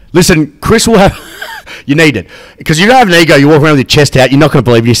listen, Chris will have... You need it. Because you don't have an ego, you walk around with your chest out, you're not going to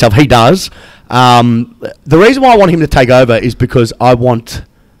believe in yourself. He does. The reason why I want him to take over is because I want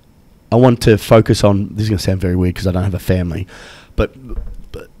to focus on... This is going to sound very weird because I don't have a family. But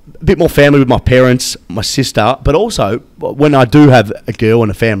a bit more family with my parents, my sister. But also, when I do have a girl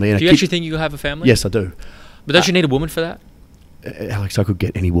and a family... And Do you actually think you'll have a family? Yes, I do. But don't you need a woman for that? Alex, I could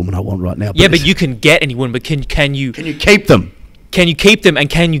get any woman I want right now. Yeah, but you can get any woman, but can you... Can you keep them? Can you keep them, and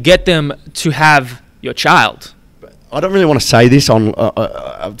can you get them to have your child? I don't really want to say this on...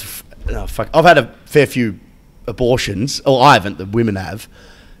 fuck. I've had a fair few abortions. Or I haven't, the women have.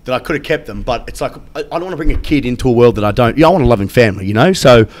 That I could have kept them. But it's like, I don't want to bring a kid into a world that I don't... I want a loving family, you know?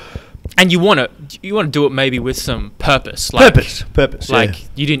 So... And you want to do it maybe with some purpose. Purpose, Like, yeah.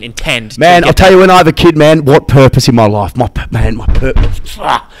 you didn't intend Man, to I'll get tell you, when I have a kid, man, what purpose in my life? My purpose.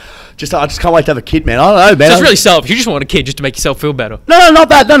 I just can't wait to have a kid, man. I don't know, man. So it's really selfish. You just want a kid just to make yourself feel better. No, not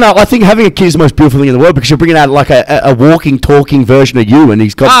that. No. I think having a kid is the most beautiful thing in the world because you're bringing out like a walking, talking version of you, and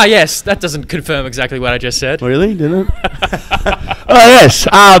he's got... Ah, yes. That doesn't confirm exactly what I just said. Really? Didn't it? Oh, yes.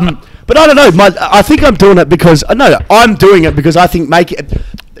 But I don't know. I think I'm doing it because... No, I'm doing it because I think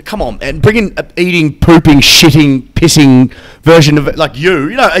come on, and bringing eating, pooping, shitting, pissing version of it, like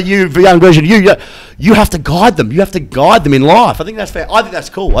you know, a young version of you, you have to guide them. You have to guide them in life. I think that's fair. I think that's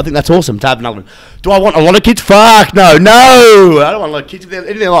cool. I think that's awesome to have another one. Do I want a lot of kids? Fuck, no. I don't want a lot of kids. If they're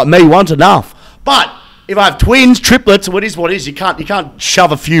anything like me, one's enough. But if I have twins, triplets, what is, you can't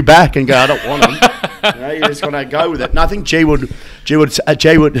shove a few back and go, I don't want them. You just got to go with it. And I think G would,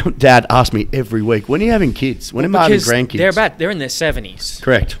 Dad asked me every week, when are you having kids? When am I having grandkids? They're in their 70s.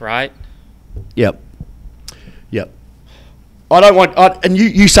 Correct. Right? Yep. I don't want... and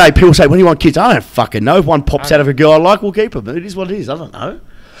people say, when do you want kids? I don't fucking know. If one pops out of a girl I like, we'll keep them. It is what it is. I don't know.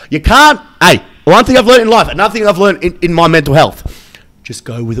 You can't... Hey, one thing I've learned in life, another thing I've learned in my mental health, just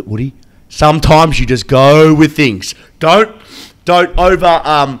go with it, Woody. Sometimes you just go with things. Don't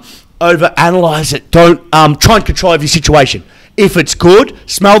over-analyze it. Don't try and control every situation. If it's good,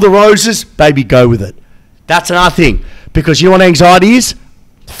 smell the roses, baby, go with it. That's another thing. Because you know what anxiety is?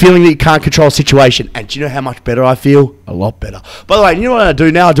 Feeling that you can't control a situation. And do you know how much better I feel? A lot better. By the way, you know what I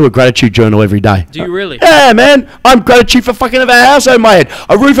do now? I do a gratitude journal every day. Do you really? Yeah, man. I'm gratitude for fucking having a house over my head.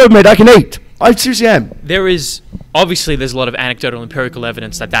 A roof over my head. I can eat. I seriously am. There's a lot of anecdotal empirical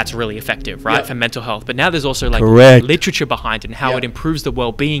evidence that that's really effective, right, for mental health. But now there's also like literature behind it and how it improves the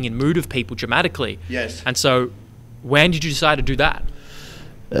well-being and mood of people dramatically. Yes. And so, when did you decide to do that?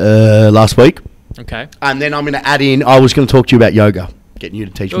 Last week. Okay. And then I'm going to add in, I was going to talk to you about yoga. Getting you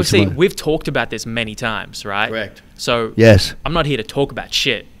to teach me some. We've talked about this many times, right? Correct. So, yes. I'm not here to talk about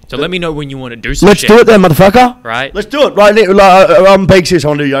shit. So let me know when you want to do some shit. Let's do it then, motherfucker. Right? Let's do it right now. I'm being serious. I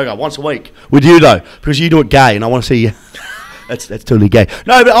want to do yoga once a week with you, though, because you do it gay, and I want to see you. that's totally gay.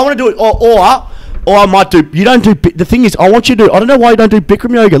 No, but I want to do it, or I might do. You don't do. The thing is, I want you to do. I don't know why you don't do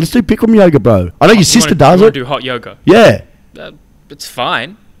Bikram yoga. Let's do Bikram yoga, bro. I know your sister does it. You want to do hot yoga? Yeah. It's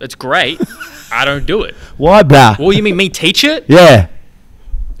fine. It's great. I don't do it. Why, bruh? Well, you mean me teach it? Yeah.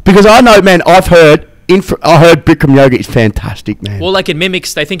 Because I know, man. I heard Bikram yoga is fantastic, man. Well, like they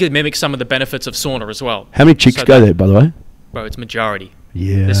think it mimics some of the benefits of sauna as well. How many chicks go there, by the way? Bro, it's majority.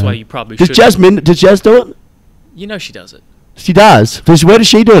 Yeah. That's why you probably should. Does Jazz do it? You know she does it. She does. Where does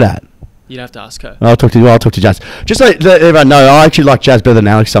she do it at? You'd have to ask her. I'll talk to Jazz. Just so let everyone know, I actually like Jazz better than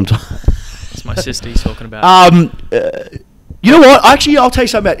Alex sometimes. It's my sister he's talking about. You know what? Actually, I'll tell you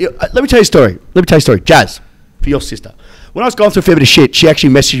something about... let me tell you a story. Jazz, for your sister. When I was going through a fair bit of shit, she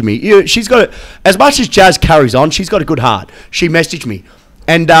actually messaged me. She's got it. As much as Jazz carries on, she's got a good heart. She messaged me.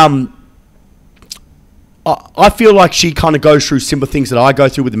 And I feel like she kind of goes through similar things that I go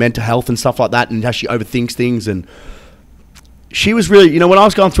through with the mental health and stuff like that, and how she overthinks things. And she was really... when I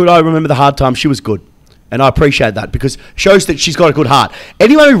was going through it, I remember the hard times. She was good. And I appreciate that because it shows that she's got a good heart.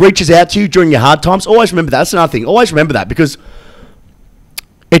 Anyone who reaches out to you during your hard times, always remember that. That's another thing. Always remember that because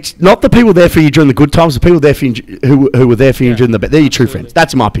it's not the people there for you during the good times, the people there for you who were there for you during the bad. They're your true friends.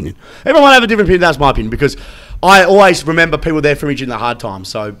 That's my opinion. Everyone might have a different opinion. That's my opinion because I always remember people there for me during the hard times.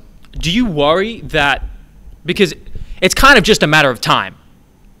 So, do you worry that because it's kind of just a matter of time?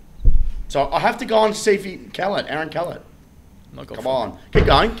 So I have to go on to see if Aaron Callett. Come on. Keep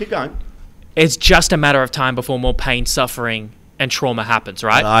going. it's just a matter of time before more pain, suffering, and trauma happens,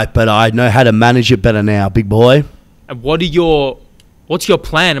 right? But I know how to manage it better now, big boy. And what's your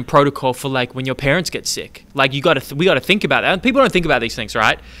plan and protocol for like when your parents get sick? Like we got to think about that. People don't think about these things,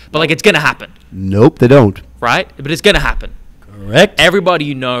 right? But like it's gonna happen. Nope, they don't. Right? But it's gonna happen. Correct. Everybody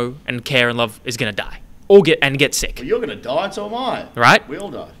you know and care and love is gonna die or get sick. Well, you're gonna die, and so am I. Right? We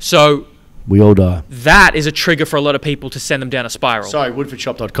all die. So we all die. That is a trigger for a lot of people to send them down a spiral. Sorry,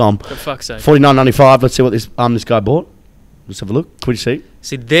 woodfordshop.com. For fuck's sake. $49.95. Let's see what this guy bought. Let's have a look. What do you see?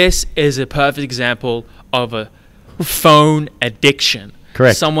 See, this is a perfect example of a phone addiction.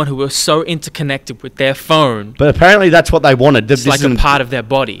 Correct. Someone who was so interconnected with their phone. But apparently that's what they wanted. It's like a part of their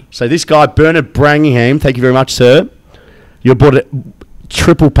body. So this guy, Bernard Brangham, thank you very much, sir. You bought a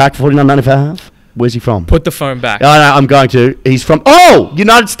triple pack for $49.95. Where's he from? Put the phone back. Oh, no, I'm going to. He's from,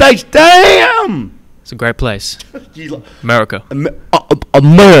 United States. Damn! It's a great place. America.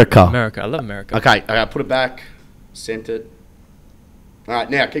 America. America. I love America. Okay, put it back. Sent it. All right,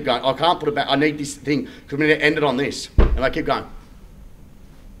 now keep going. I can't put it back. I need this thing because we need to end it on this. And I keep going.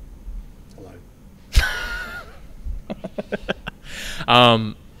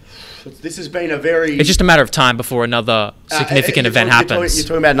 Hello. This has been a very... It's just a matter of time before another significant event happens. You're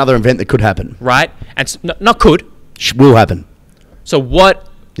talking about another event that could happen. Right? And not could. Will happen. So what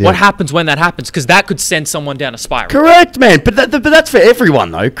happens when that happens? Because that could send someone down a spiral. Correct, man. But that's for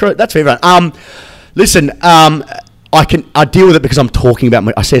everyone, though. That's for everyone. Listen, I deal with it because I'm talking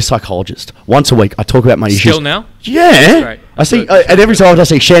about I see a psychologist once a week. I talk about my issues. Still now? Yeah. Right. I see, and every time I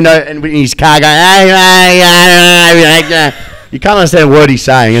see Shendo and in his car going, hey, you can't understand a word he's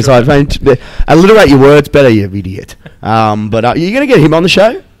saying. It's like, alliterate your words better, you idiot. But are you going to get him on the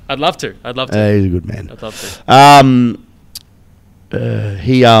show? I'd love to. He's a good man. I'd love to.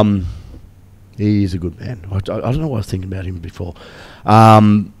 He is a good man. I don't know what I was thinking about him before.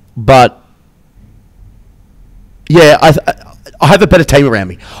 But yeah, I have a better team around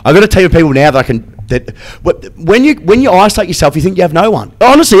me. I've got a team of people now that I can. When you isolate yourself, you think you have no one.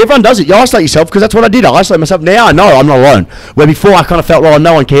 Honestly, everyone does it. You isolate yourself because that's what I did. I isolate myself. Now I know I'm not alone. Where before I kind of felt,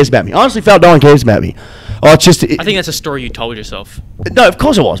 no one cares about me. I honestly felt no one cares about me. I think that's a story you told yourself. No, of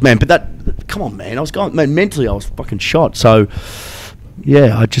course it was, man. But come on, man. I was going, man. Mentally, I was fucking shot. So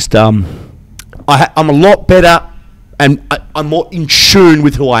yeah, I just I'm a lot better, and I'm more in tune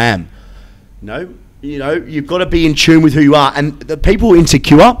with who I am. You know, you've got to be in tune with who you are. And the people who are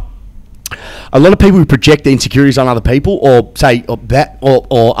insecure, a lot of people who project their insecurities on other people or say or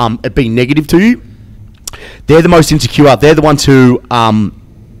being negative to you, they're the most insecure. They're the ones who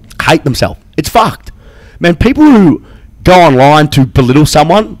hate themselves. It's fucked. Man, people who go online to belittle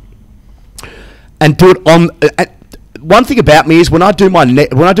someone and do it on... one thing about me is when I do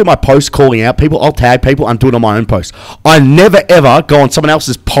my post calling out people, I'll tag people and do it on my own post. I never ever go on someone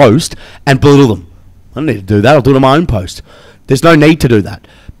else's post and belittle them. I don't need to do that. I'll do it on my own post. There's no need to do that.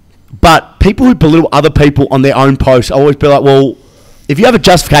 But people who belittle other people on their own posts, I always be like, well, if you have a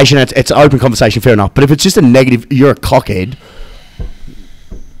justification, it's an open conversation, fair enough. But if it's just a negative, you're a cockhead.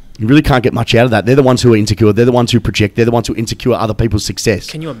 You really can't get much out of that. They're the ones who are insecure. They're the ones who project. They're the ones who insecure other people's success.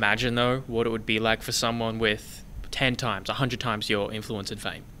 Can you imagine, though, what it would be like for someone with 10 times, 100 times your influence and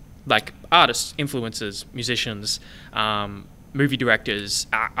fame? Like artists, influencers, musicians, movie directors,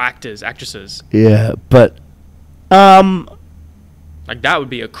 actors, actresses. Yeah, but... like, that would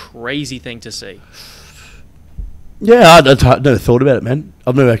be a crazy thing to see. Yeah, I've never thought about it, man.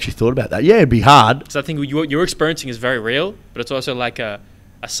 I've never actually thought about that. Yeah, it'd be hard. So I think what you're experiencing is very real, but it's also like a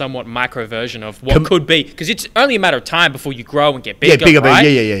somewhat micro version of what could be. Because it's only a matter of time before you grow and get bigger, right?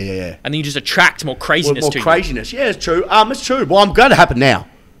 Yeah. And then you just attract more craziness to you. More craziness. Yeah, it's true. It's true. Well, I'm glad it happened now.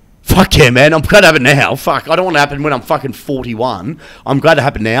 Fuck yeah, man. I'm glad it happened now. Fuck, I don't want it to happen when I'm fucking 41. I'm glad it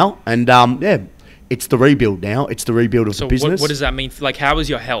happened now. And, yeah, it's the rebuild now. It's the rebuild of the business. So what does that mean? Like, how is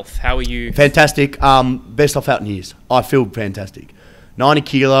your health? How are you? Fantastic. Best I've felt in years. I feel fantastic. 90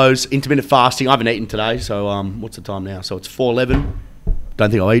 kilos, intermittent fasting. I haven't eaten today, so what's the time now? So it's 4:11. Don't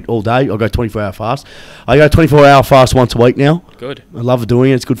think I'll eat all day. I'll go 24-hour fast. I go 24-hour fast once a week now. Good. I love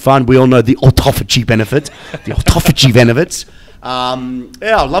doing it. It's good fun. We all know the autophagy benefits. The autophagy benefits.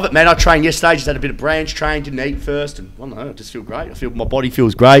 Yeah, I love it, man. I trained yesterday. Just had a bit of branch train. Didn't eat first, and I don't know. I just feel great. I feel my body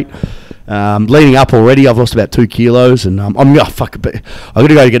feels great. Leading up already, I've lost about 2 kilos, and I'm gonna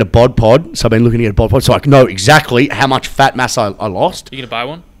go get a bod pod. So I've been looking to get a bod pod so I can know exactly how much fat mass I lost. You gonna buy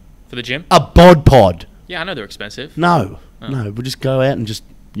one for the gym? A bod pod. Yeah, I know they're expensive. No, we'll just go out and just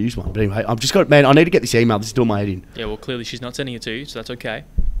use one. But anyway, I've just got, man. I need to get this email. This is doing my head in. Yeah, well, clearly she's not sending it to you, so that's okay.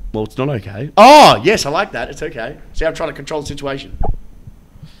 Well, it's not okay. Oh, yes, I like that. It's okay. See, I'm trying to control the situation.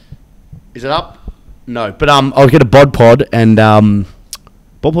 Is it up? No, but I'll get a bod pod and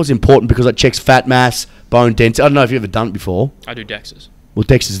Blood board's important because it checks fat mass, bone density. I don't know if you've ever done it before. I do DEXAs. Well,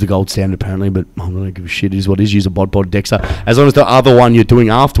 DEXA is the gold standard apparently, but I don't give a shit. It is what it is. Use a blood board DEXA. As long as the other one you're doing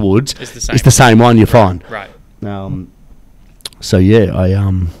afterwards is the same one, you're fine. Right. So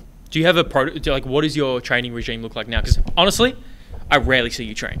yeah, Do you have what does your training regime look like now? Because honestly, I rarely see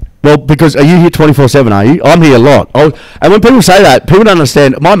you train. Well, because are you here 24/7? Are you? I'm here a lot. And when people say that, people don't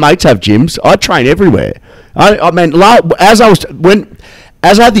understand. My mates have gyms. I train everywhere. I mean, as I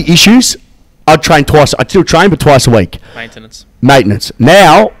had the issues, I'd train twice. I still train, but twice a week. Maintenance.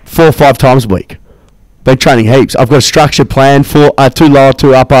 Now 4 or 5 times a week. Been training heaps. I've got a structured plan for 2 lower,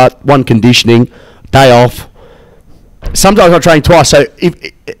 2 upper, 1 conditioning, day off. Sometimes I train twice. So,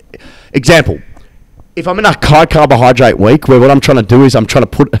 example, if I'm in a high carbohydrate week where what I'm trying to do is I'm trying to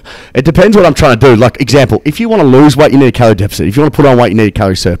put, it depends what I'm trying to do. Like, example, if you want to lose weight, you need a calorie deficit. If you want to put on weight, you need a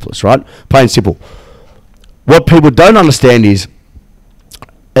calorie surplus, right? Plain and simple. What people don't understand is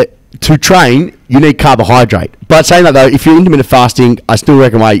to train, you need carbohydrate. But saying that though, if you're intermittent fasting, I still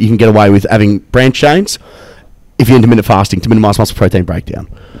reckon you can get away with having branch chains if you're intermittent fasting to minimize muscle protein breakdown.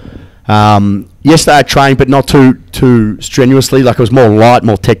 Yesterday I trained, but not too strenuously. Like, it was more light,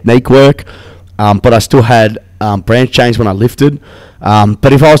 more technique work. But I still had branch chains when I lifted.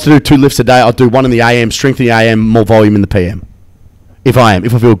 But if I was to do 2 lifts a day, I'd do 1 in the AM, strength in the AM, more volume in the PM. If I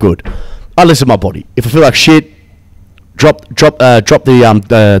feel good, I listen to my body. If I feel like shit, drop the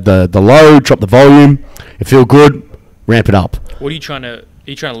load, drop the volume. If I feel good, ramp it up. What are you trying to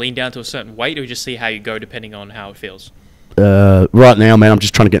lean down to a certain weight, or just see how you go depending on how it feels? Right now, man, I'm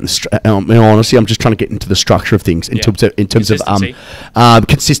just trying to get honestly, I'm just trying to get into the structure of things in terms of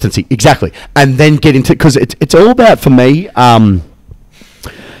consistency, exactly, and then get into, because it's all about, for me,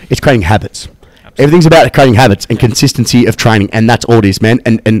 it's creating habits. Absolutely. Everything's about creating habits and consistency of training, and that's all it is, man.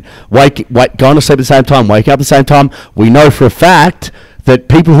 And going to sleep at the same time, waking up at the same time. We know for a fact that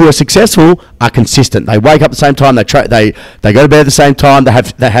people who are successful are consistent. They wake up at the same time. They go to bed at the same time. They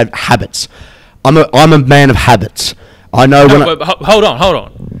have habits. I'm a man of habits. I know. Hold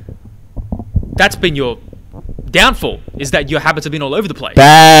on. That's been your downfall, is that your habits have been all over the place.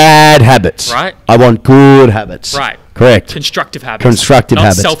 Bad habits. Right. I want good habits. Right. Correct. Constructive habits. Not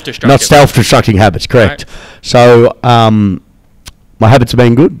self-destructive. Not self-destructing habits. Correct. Right. So, my habits have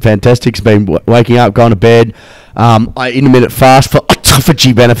been good. Fantastic. It's been waking up, going to bed. I intermittent fast for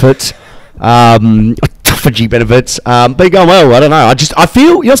autophagy benefits. Been going well. I don't know. I feel,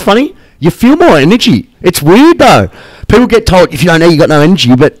 you know what's funny? You feel more energy. It's weird though. People get told if you don't eat, you got no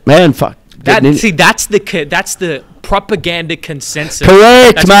energy. But man, fuck. That's the propaganda consensus.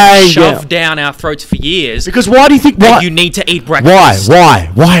 Correct, that's mate. Been shoved down our throats for years. Because why do you think you need to eat breakfast? Why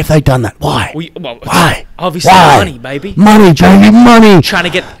have they done that? Why? Why? Obviously, money, baby. Money. Trying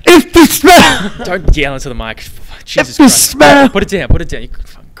to get. If the smell. Don't yell into the mic. Jesus if the Christ. smell. Put it down. You're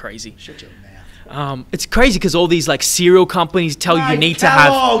fucking crazy. Shut your mouth. It's crazy because all these like cereal companies tell you need to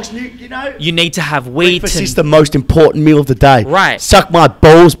have, you need to have wheat. Breakfast is the most important meal of the day. Right. Suck my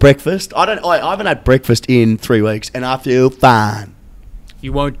balls, breakfast. I haven't had breakfast in 3 weeks, and I feel fine.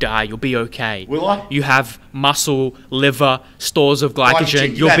 You won't die. You'll be okay. Will I? You have muscle, liver, stores of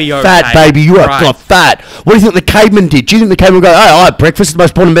glycogen. You'll be okay. Fat, baby. You have got fat. What do you think the cavemen did? Do you think the cavemen go, oh, breakfast is the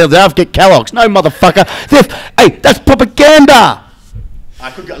most important meal of the day, I'll get Kellogg's? No, motherfucker. Hey, that's propaganda. I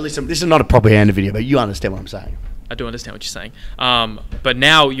could go, listen, this is not a propaganda video, but you understand what I'm saying. I do understand what you're saying. But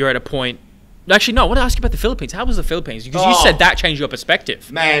now you're at a point. Actually, no, I want to ask you about the Philippines. How was the Philippines? Because you said that changed your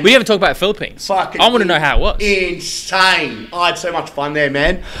perspective. Man. We haven't talked about the Philippines. I want to know how it was. Insane. I had so much fun there,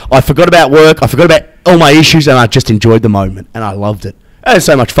 man. I forgot about work. I forgot about all my issues, and I just enjoyed the moment, and I loved it. It was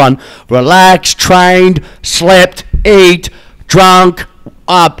so much fun. Relaxed, trained, slept, ate, drunk,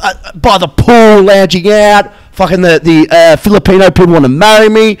 by the pool, lounging out. Fucking the Filipino people want to marry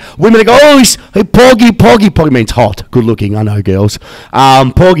me. Women go, oh, he's Poggy. Poggy means hot, good looking. I know, girls.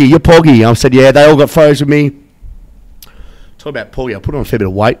 Poggy, you're Poggy. I said, yeah, they all got photos with me. Talk about Poggy. I put on a fair bit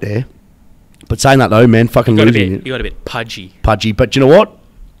of weight there. But saying that though, man, fucking losing it. You got a bit pudgy. But you know what?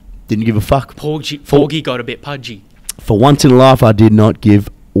 Didn't give a fuck. Poggy got a bit pudgy. For once in life, I did not give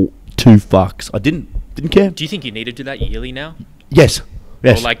 2 fucks. I didn't care. Do you think you need to do that yearly now? Yes.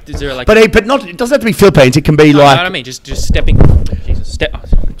 Yes. Or like, is there like? But not. It doesn't have to be Philippines. It can be like. You know what I mean? Just stepping. Jesus,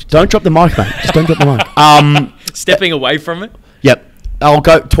 don't drop the mic, mate. Just don't drop the mic. Stepping away from it. Yep. I'll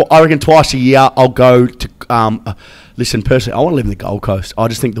go. I reckon twice a year. I'll go to. Listen, personally, I want to live in the Gold Coast. I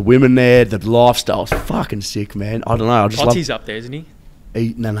just think the women there, the lifestyle's fucking sick, man. I don't know. I just Potsy's up there, isn't he?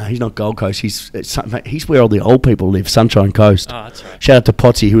 No, he's not Gold Coast. He's where all the old people live, Sunshine Coast. Oh, that's right. Shout out to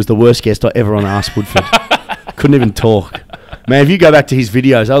Potsy, who was the worst guest I ever on Ask Woodford. Couldn't even talk. Man, if you go back to his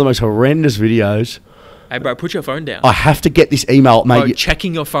videos, they're the most horrendous videos. Hey, bro, put your phone down. I have to get this email, mate. Bro,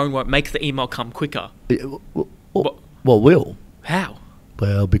 checking your phone won't make the email come quicker. Well, will. How?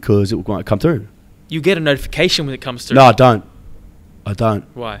 Well, because it won't come through. You get a notification when it comes through. No, I don't.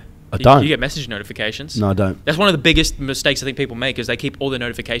 Why? I don't. You get message notifications. No, I don't. That's one of the biggest mistakes I think people make is they keep all their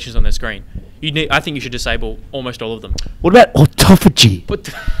notifications on their screen. I think you should disable almost all of them. What about autophagy?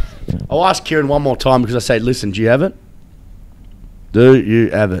 But I'll ask Kieran one more time because I say, listen, do you have it? Do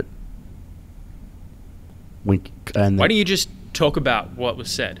you have it? Wink. And why don't you just talk about what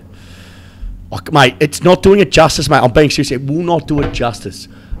was said? Mate, it's not doing it justice, mate. I'm being serious. It will not do it justice.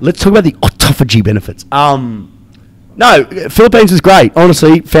 Let's talk about the autophagy benefits. No, Philippines is great.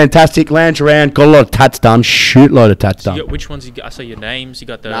 Honestly, fantastic. Lounge around, got a lot of tats done. Shootload of tats done. Which ones you got? I saw your names. You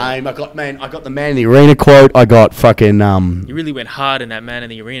got the name. I got the man in the arena quote. I got fucking. You really went hard in that man in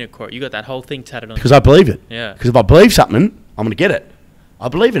the arena quote. You got that whole thing tatted on. Because I believe it. Yeah. Because if I believe something, I'm gonna get it. I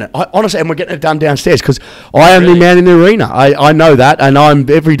believe in it. Honestly, and we're getting it done downstairs because I am the man in the arena. I know that, and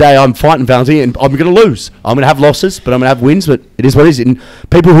every day I'm fighting Valentine, and I'm going to lose. I'm going to have losses, but I'm going to have wins. But it is what it is. And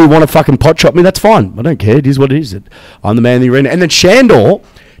people who want to fucking pot shot me, that's fine. I don't care. It is what it is. I'm the man in the arena. And then Shandor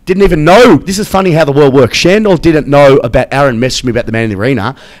didn't even know. This is funny how the world works. Shandor didn't know about Aaron messaged me about the man in the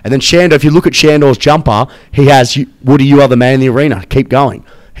arena, and then Shandor, if you look at Shandor's jumper, he has Woody, you are the man in the arena. Keep going.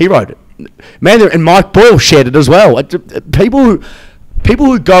 He wrote it. And Mike Boyle shared it as well. People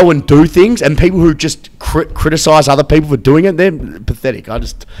who go and do things and people who just criticize other people for doing it, they're pathetic. I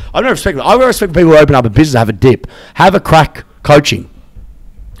don't respect them. I respect people who open up a business, have a dip, have a crack coaching.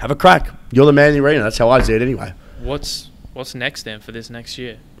 Have a crack. You're the man in the arena. That's how I see it anyway. What's next then for this next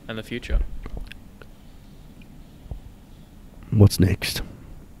year and the future? What's next?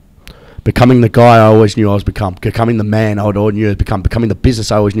 Becoming the guy I always knew I was becoming the man I always knew I becoming the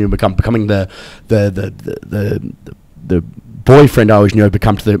business I always knew I becoming the boyfriend I always knew I'd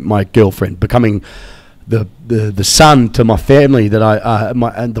become to my girlfriend, becoming the son to my family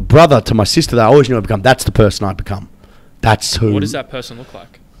and the brother to my sister that I always knew I'd become. That's the person I'd become. That's who. What does that person look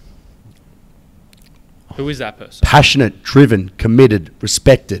like? Who is that person? Passionate, driven, committed,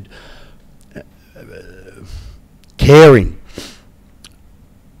 respected, caring.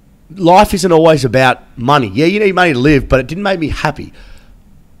 Life isn't always about money. Yeah, you need money to live, but it didn't make me happy.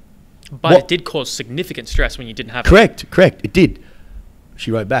 But it did cause significant stress when you didn't have it. Correct. It did. She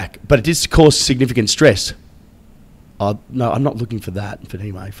wrote back. But it did cause significant stress. No, I'm not looking for that. But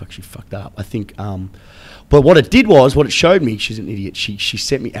anyway, she fucked up. I think, but what it did was, what it showed me, she's an idiot. She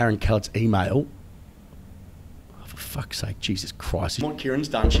sent me Aaron Kellett's email. Oh, for fuck's sake, Jesus Christ. What Kieran's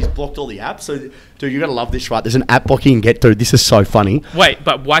done, she's blocked all the apps. So, dude, you got to love this, right? There's an app block you can get through. This is so funny. Wait,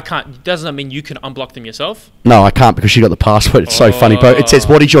 but why can't, doesn't that mean you can unblock them yourself? No, I can't because she got the password. It's so funny, bro. It says,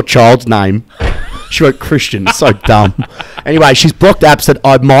 what is your child's name? She wrote Christian. It's so dumb. Anyway, she's blocked apps that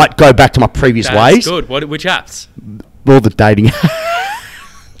I might go back to my previous ways. Good. Which apps? All the dating.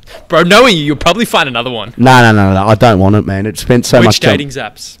 Bro, knowing you'll probably find another one. No. I don't want it, man. It spent so much time. Which dating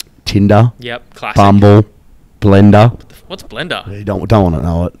apps? Tinder. Yep, classic. Bumble. Blender. What's Blender? You don't want to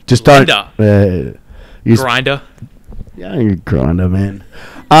know it. Just Blender. don't. Grinder. Yeah, you Grinder, man.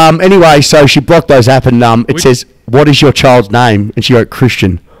 Anyway, so she blocked those apps and it says, what is your child's name? And she wrote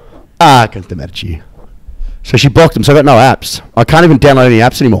Christian. I can't do that to you. So she blocked them, so I got no apps. I can't even download any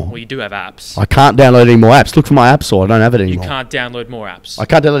apps anymore. Well, you do have apps. I can't download any more apps. Look for my app store. I don't have it anymore. You can't download more apps. I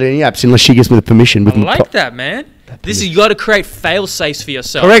can't download any apps unless she gives me the permission. I like that, man. You got to create fail safes for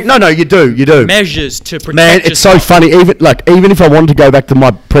yourself. Correct. No, you do. Measures to protect Man, it's so funny. Even if I wanted to go back to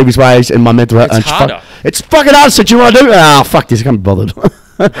my previous ways and my mental health, it's harder. It's fucking hard. So do you want to do? Fuck this. I can't be bothered.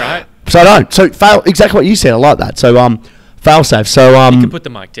 Right. So I don't. So fail. Exactly what you said. I like that. So fail safe. So you can put the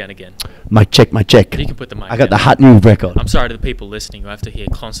mic down again. Mic check. You can put the mic down. I got the hot new record. I'm sorry to the people listening who have to hear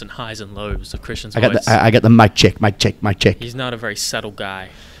constant highs and lows of Christian's voice. I got the mic check. He's not a very subtle guy.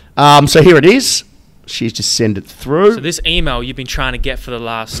 So here it is. She's just sent it through. So this email you've been trying to get for the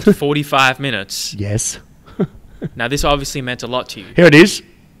last 45 minutes. Yes. Now this obviously meant a lot to you. Here it is.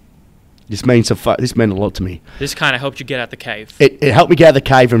 This meant a lot to me. This kind of helped you get out the cave. It helped me get out of the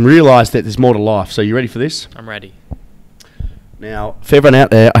cave and realise that there's more to life. So you ready for this? I'm ready. Now, for everyone out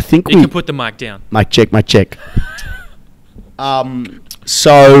there, I think you can put the mic down. Mic check.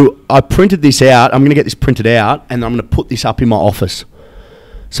 So I printed this out. I'm going to get this printed out, and I'm going to put this up in my office.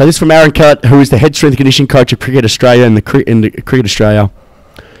 So this is from Aaron Kellett, who is the head strength and conditioning coach of Cricket Australia in Cricket Australia.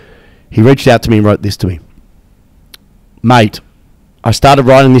 He reached out to me and wrote this to me. Mate, I started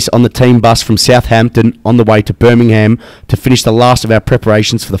riding this on the team bus from Southampton on the way to Birmingham to finish the last of our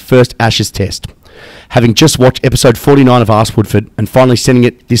preparations for the first Ashes test. Having just watched episode 49 of Ask Woodford and finally sending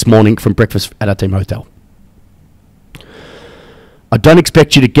it this morning from breakfast at our team hotel. I don't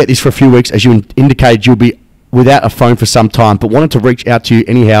expect you to get this for a few weeks, as you indicated you'll be without a phone for some time, but wanted to reach out to you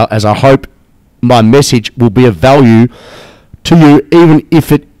anyhow, as I hope my message will be of value to you, even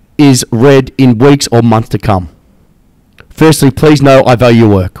if it is read in weeks or months to come. Firstly, please know I value your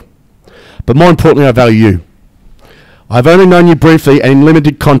work, but more importantly, I value you. I've only known you briefly and in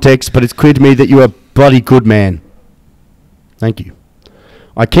limited context, but it's clear to me that you're a bloody good man. Thank you.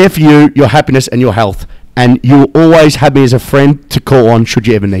 I care for you, your happiness and your health, and you'll always have me as a friend to call on should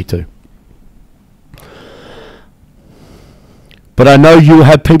you ever need to. But I know you will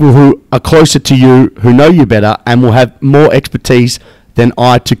have people who are closer to you, who know you better, and will have more expertise than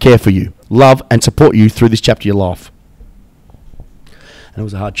I to care for you, love and support you through this chapter of your life. And it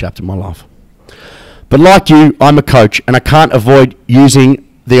was a hard chapter in my life. But like you, I'm a coach, and I can't avoid using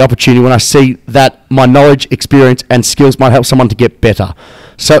the opportunity when I see that my knowledge, experience, and skills might help someone to get better.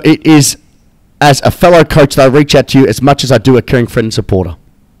 So it is as a fellow coach that I reach out to you as much as I do a caring friend and supporter.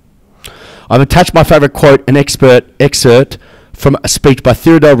 I've attached my favourite quote, an excerpt from a speech by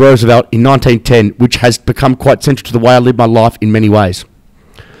Theodore Roosevelt in 1910, which has become quite central to the way I live my life in many ways.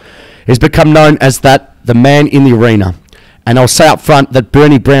 It's become known as the man in the arena. And I'll say up front that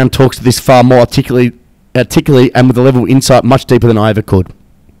Bernie Brown talks to this far more articulately and with a level of insight much deeper than I ever could.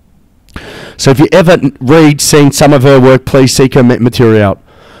 So if you ever read, seen some of her work, please seek her material out.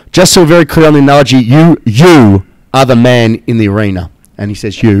 Just so we're very clear on the analogy, you are the man in the arena. And he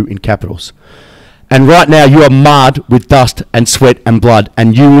says you in capitals. And right now you are marred with dust and sweat and blood,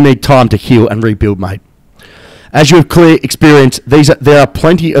 and you will need time to heal and rebuild, mate. As you have clear experience, there are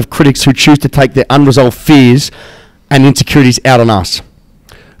plenty of critics who choose to take their unresolved fears and insecurities out on us.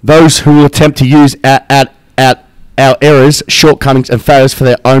 Those who will attempt to use our errors, shortcomings and failures for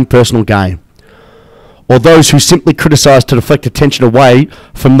their own personal gain. Or those who simply criticise to deflect attention away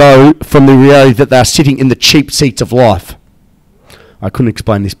from the reality that they are sitting in the cheap seats of life. I couldn't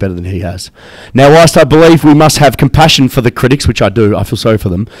explain this better than he has. Now, whilst I believe we must have compassion for the critics, which I do, I feel sorry for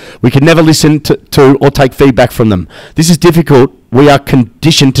them, we can never listen to or take feedback from them. This is difficult. We are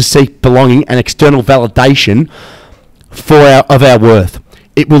conditioned to seek belonging and external validation of our worth.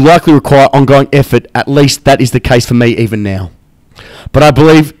 It will likely require ongoing effort, at least that is the case for me even now. But I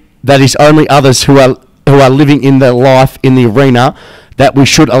believe that it's only others who are living in their life in the arena that we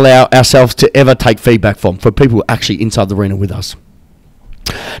should allow ourselves to ever take feedback from, for people who are actually inside the arena with us.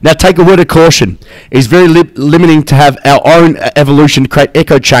 Now, take a word of caution. It's very limiting to have our own evolution create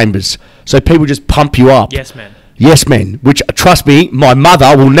echo chambers, so people just pump you up. Yes, man. Yes, men, which, trust me, my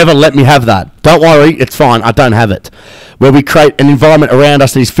mother will never let me have that. Don't worry, it's fine, I don't have it. Where we create an environment around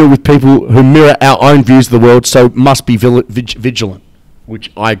us that is filled with people who mirror our own views of the world, so must be vigilant,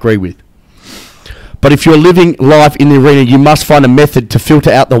 which I agree with. But if you're living life in the arena, you must find a method to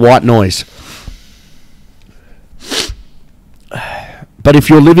filter out the white noise. But if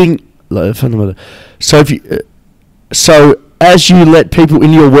you're living... So as you let people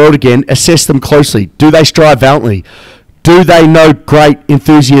in your world again, assess them closely. Do they strive valiantly? Do they know great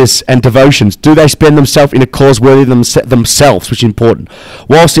enthusiasts and devotions? Do they spend themselves in a cause worthy of themselves, which is important?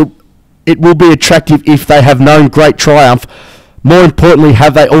 Whilst it will be attractive if they have known great triumph, more importantly,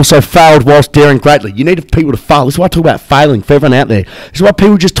 have they also failed whilst daring greatly? You need people to fail. This is why I talk about failing for everyone out there. This is why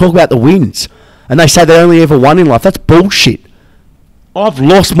people just talk about the wins. And they say they only ever won in life. That's bullshit. I've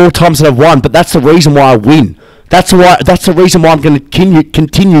lost more times than I've won, but that's the reason why I win. That's the reason why I'm going to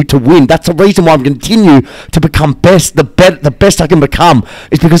continue to win. That's the reason why I'm going to continue to become best. The best I can become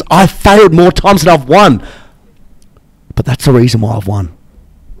is because I failed more times than I've won. But that's the reason why I've won.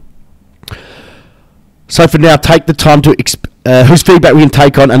 So for now, take the time to whose feedback we can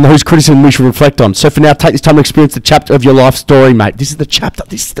take on and whose criticism we should reflect on. So for now, take this time to experience the chapter of your life story, mate. This is the chapter.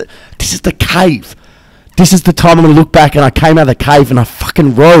 This is the cave. This is the time I'm going to look back and I came out of the cave and I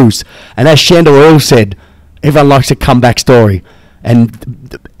fucking rose. And as Shanda Earl said, everyone likes a comeback story.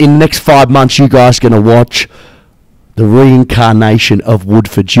 And in the next 5 months, you guys are going to watch the reincarnation of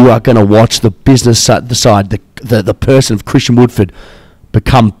Woodford. You are going to watch the business side, the person of Christian Woodford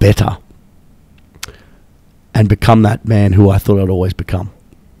become better. And become that man who I thought I'd always become.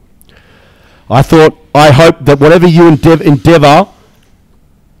 I hope that whatever you endeavour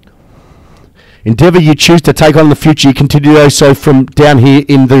you choose to take on in the future, you continue to do so from down here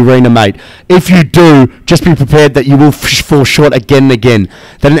in the arena, mate. If you do, just be prepared that you will fall short again and again.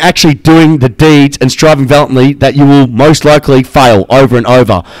 That in actually doing the deeds and striving valiantly, that you will most likely fail over and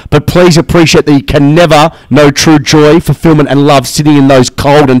over. But please appreciate that you can never know true joy, fulfillment and love sitting in those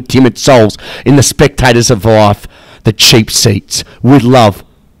cold and timid souls, in the spectators of life, the cheap seats. With love,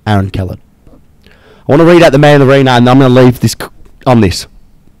 Aaron Kellett. I want to read out the man in the arena, and I'm going to leave this on this.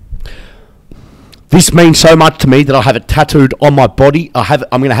 This means so much to me that I have it tattooed on my body.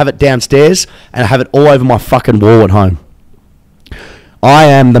 I'm going to have it downstairs, and I have it all over my fucking wall at home. I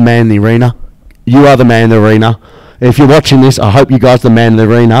am the man in the arena. You are the man in the arena. If you're watching this, I hope you guys are the man in the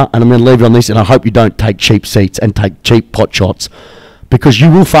arena, and I'm going to leave it on this, and I hope you don't take cheap seats and take cheap pot shots, because you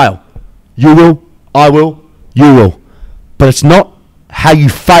will fail. You will, I will, you will. But it's not how you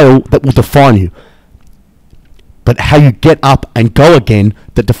fail that will define you, but how you get up and go again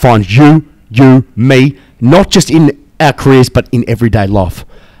that defines you, me, not just in our careers, but in everyday life.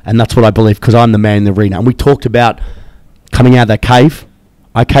 And that's what I believe, because I'm the man in the arena. And we talked about coming out of that cave.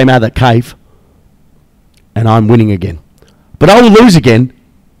 I came out of that cave, and I'm winning again. But I will lose again,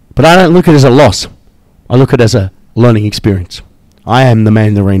 but I don't look at it as a loss. I look at it as a learning experience. I am the man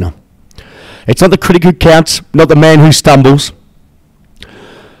in the arena. It's not the critic who counts, not the man who stumbles,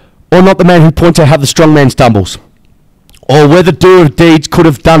 or not the man who points out how the strong man stumbles, or where the doer of deeds could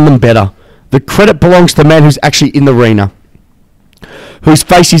have done them better. The credit belongs to the man who's actually in the arena, whose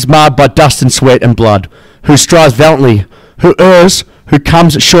face is marred by dust and sweat and blood, who strives valiantly, who errs, who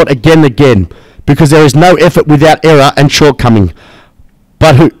comes short again and again, because there is no effort without error and shortcoming,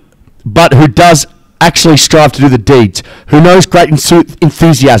 but who does actually strive to do the deeds, who knows great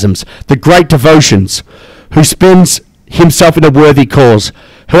enthusiasms, the great devotions, who spends himself in a worthy cause,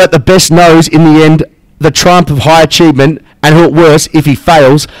 who at the best knows in the end the triumph of high achievement, and who at worst, if he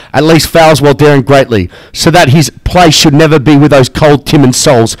fails, at least fails while daring greatly, so that his place should never be with those cold, timid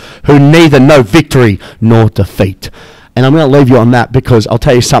souls who neither know victory nor defeat. And I'm going to leave you on that, because I'll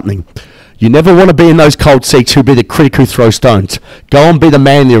tell you something. You never want to be in those cold seats who be the critic who throws stones. Go and be the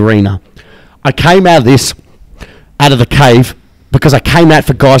man in the arena. I came out of this, out of the cave, because I came out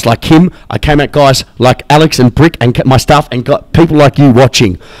for guys like him. I came out guys like Alex and Brick and my stuff, and got people like you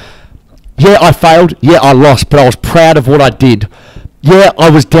watching. Yeah, I failed. Yeah, I lost, but I was proud of what I did. Yeah,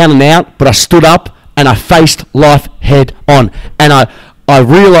 I was down and out, but I stood up and I faced life head on. And I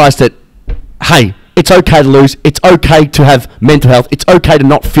realised that, hey, it's okay to lose. It's okay to have mental health. It's okay to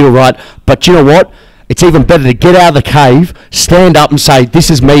not feel right. But you know what? It's even better to get out of the cave, stand up and say, this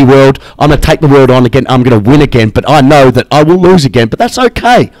is me, world. I'm going to take the world on again. I'm going to win again. But I know that I will lose again. But that's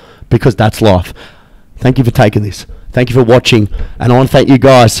okay, because that's life. Thank you for taking this. Thank you for watching. And I want to thank you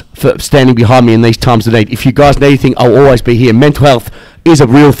guys for standing behind me in these times of need. If you guys need anything, I'll always be here. Mental health is a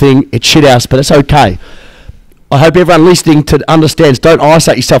real thing. It's shit house, but it's okay. I hope everyone listening to understands, don't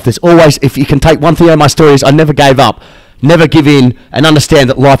isolate yourself. There's always, if you can take one thing out of my story, is I never gave up. Never give in, and understand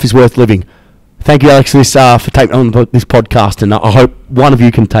that life is worth living. Thank you, Alex, for taking on this podcast, and I hope one of you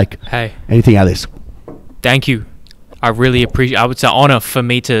can take anything out of this. Thank you. I really appreciate it. It's an honor for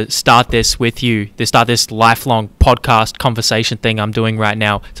me to start this with you, to start this lifelong podcast conversation thing I'm doing right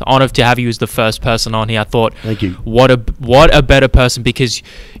now. It's an honor to have you as the first person on here. I thought, thank you. What a better person, because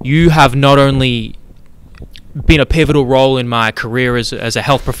you have not only been a pivotal role in my career as a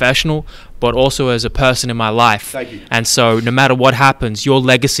health professional, but also as a person in my life. Thank you. And so no matter what happens, your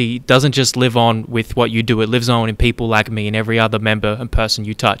legacy doesn't just live on with what you do. It lives on in people like me and every other member and person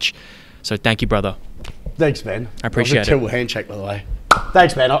you touch. So thank you, brother. Thanks, man. I appreciate it. A terrible handshake, by the way.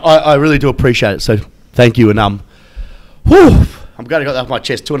 Thanks, man. I really do appreciate it. So thank you. And I'm going to get that off my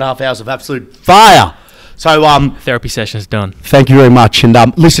chest. 2.5 hours of absolute fire. So therapy session's done. Thank you very much. And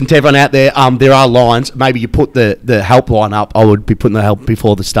listen to everyone out there. There are lines. Maybe you put the helpline up. I would be putting the help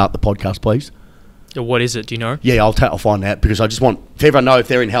before the start of the podcast, please. What is it? Do you know? Yeah, I'll find out, because I just want if everyone know if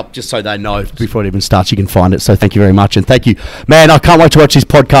they're in help, just so they know before it even starts. You can find it. So thank you very much, and thank you, man. I can't wait to watch this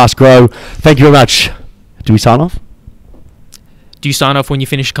podcast grow. Thank you very much. Do we sign off? Do you sign off when you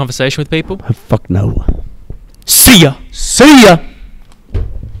finish a conversation with people? Oh, fuck no. See ya. See ya.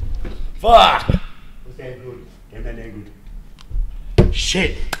 Fuck. That was damn good. Damn good.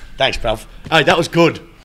 Shit. Thanks, bruv. Oh, that was good.